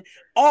seeing it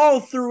all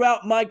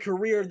throughout my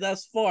career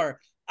thus far.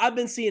 I've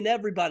been seeing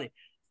everybody.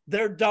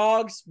 They're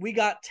dogs. We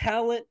got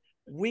talent.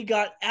 We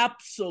got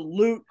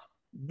absolute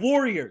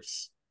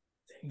warriors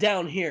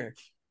down here.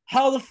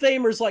 Hall of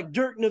Famers like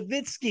Dirk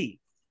Nowitzki.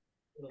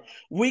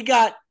 We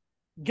got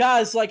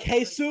guys like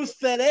Jesus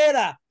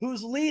Ferreira,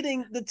 who's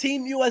leading the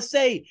Team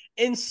USA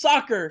in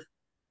soccer.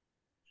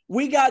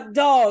 We got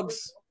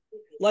dogs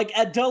like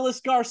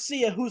Adolis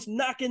Garcia, who's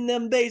knocking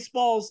them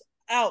baseballs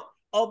out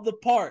of the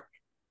park.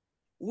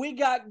 We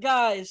got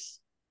guys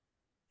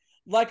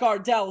like our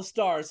Dallas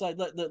Stars,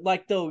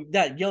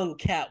 that young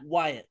cat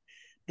Wyatt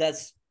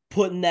that's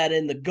putting that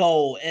in the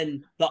goal,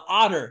 and the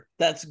Otter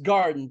that's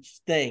guarding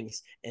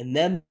things. And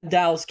them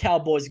Dallas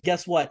Cowboys,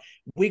 guess what?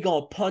 We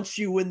gonna punch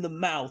you in the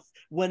mouth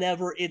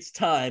whenever it's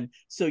time.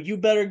 So you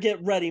better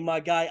get ready, my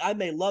guy. I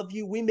may love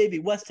you. We may be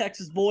West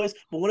Texas boys,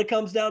 but when it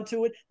comes down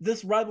to it,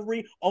 this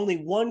rivalry, only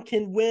one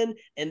can win,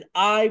 and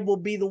I will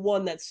be the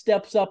one that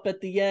steps up at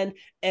the end,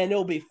 and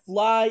it'll be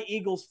fly,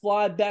 Eagles,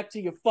 fly back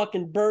to your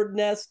fucking bird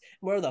nest,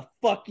 where the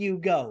fuck you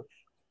go.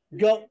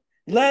 Go.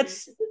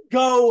 Let's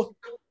go.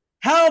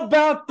 How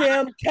about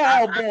them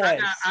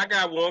Cowboys? I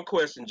got one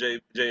question,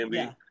 JMB.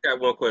 Yeah. I got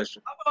one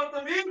question. How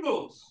about them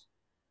Eagles?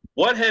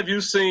 What have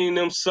you seen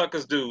them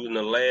suckers do in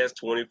the last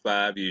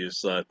 25 years,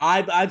 son?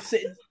 I've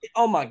seen.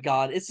 Oh my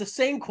God, it's the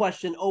same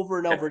question over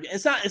and over again.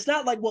 It's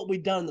not like what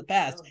we've done in the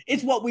past.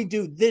 It's what we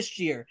do this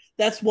year.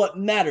 That's what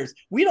matters.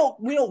 We don't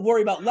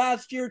worry about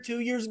last year, 2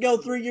 years ago,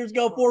 3 years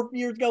ago, 4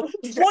 years ago,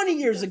 20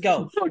 years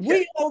ago.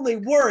 We only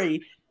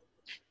worry.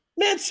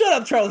 Man, shut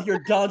up, Charlie. Your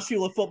Don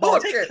Shula football.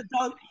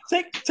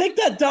 Take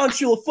that Don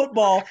Shula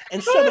football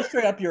and shove it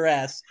straight up your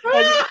ass.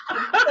 And you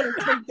better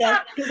take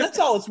that because that's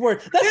all it's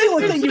worth. That's the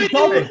only thing you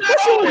golfers.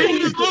 That's the only thing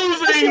you. That's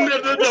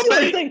the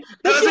only thing.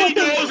 That's the only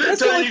thing. That's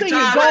the only thing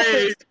you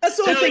golfers. That's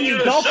the only thing you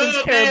dolphins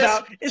care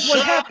about is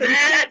what happened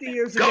 50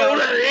 years ago.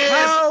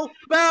 How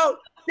about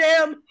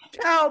damn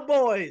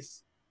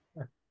Cowboys?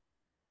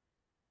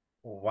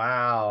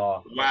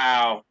 Wow.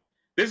 Wow.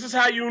 This is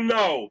how you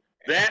know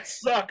that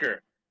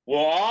sucker will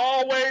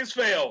always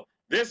fail.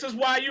 This is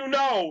why you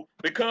know,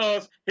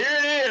 because here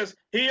it is.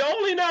 He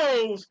only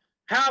knows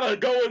how to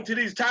go into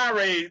these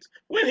tirades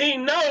when he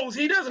knows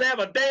he doesn't have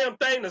a damn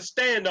thing to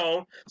stand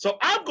on. So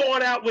I'm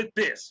going out with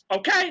this,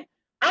 okay?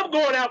 I'm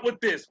going out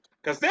with this,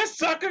 because this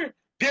sucker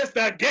gets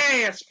the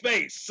gas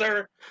face,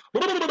 sir.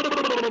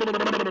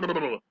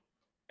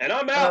 And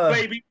I'm out,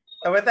 baby.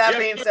 And with that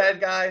being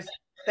said, guys,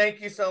 thank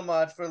you so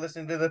much for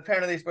listening to the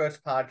Penalty Sports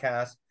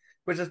Podcast,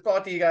 which is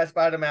brought to you guys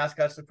by the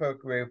Mascot Support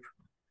Group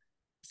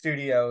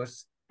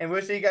Studios. And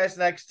we'll see you guys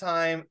next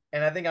time.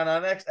 And I think on our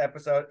next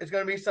episode, it's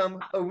going to be some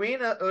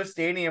arena or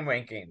stadium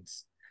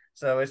rankings.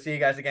 So we'll see you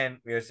guys again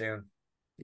real soon.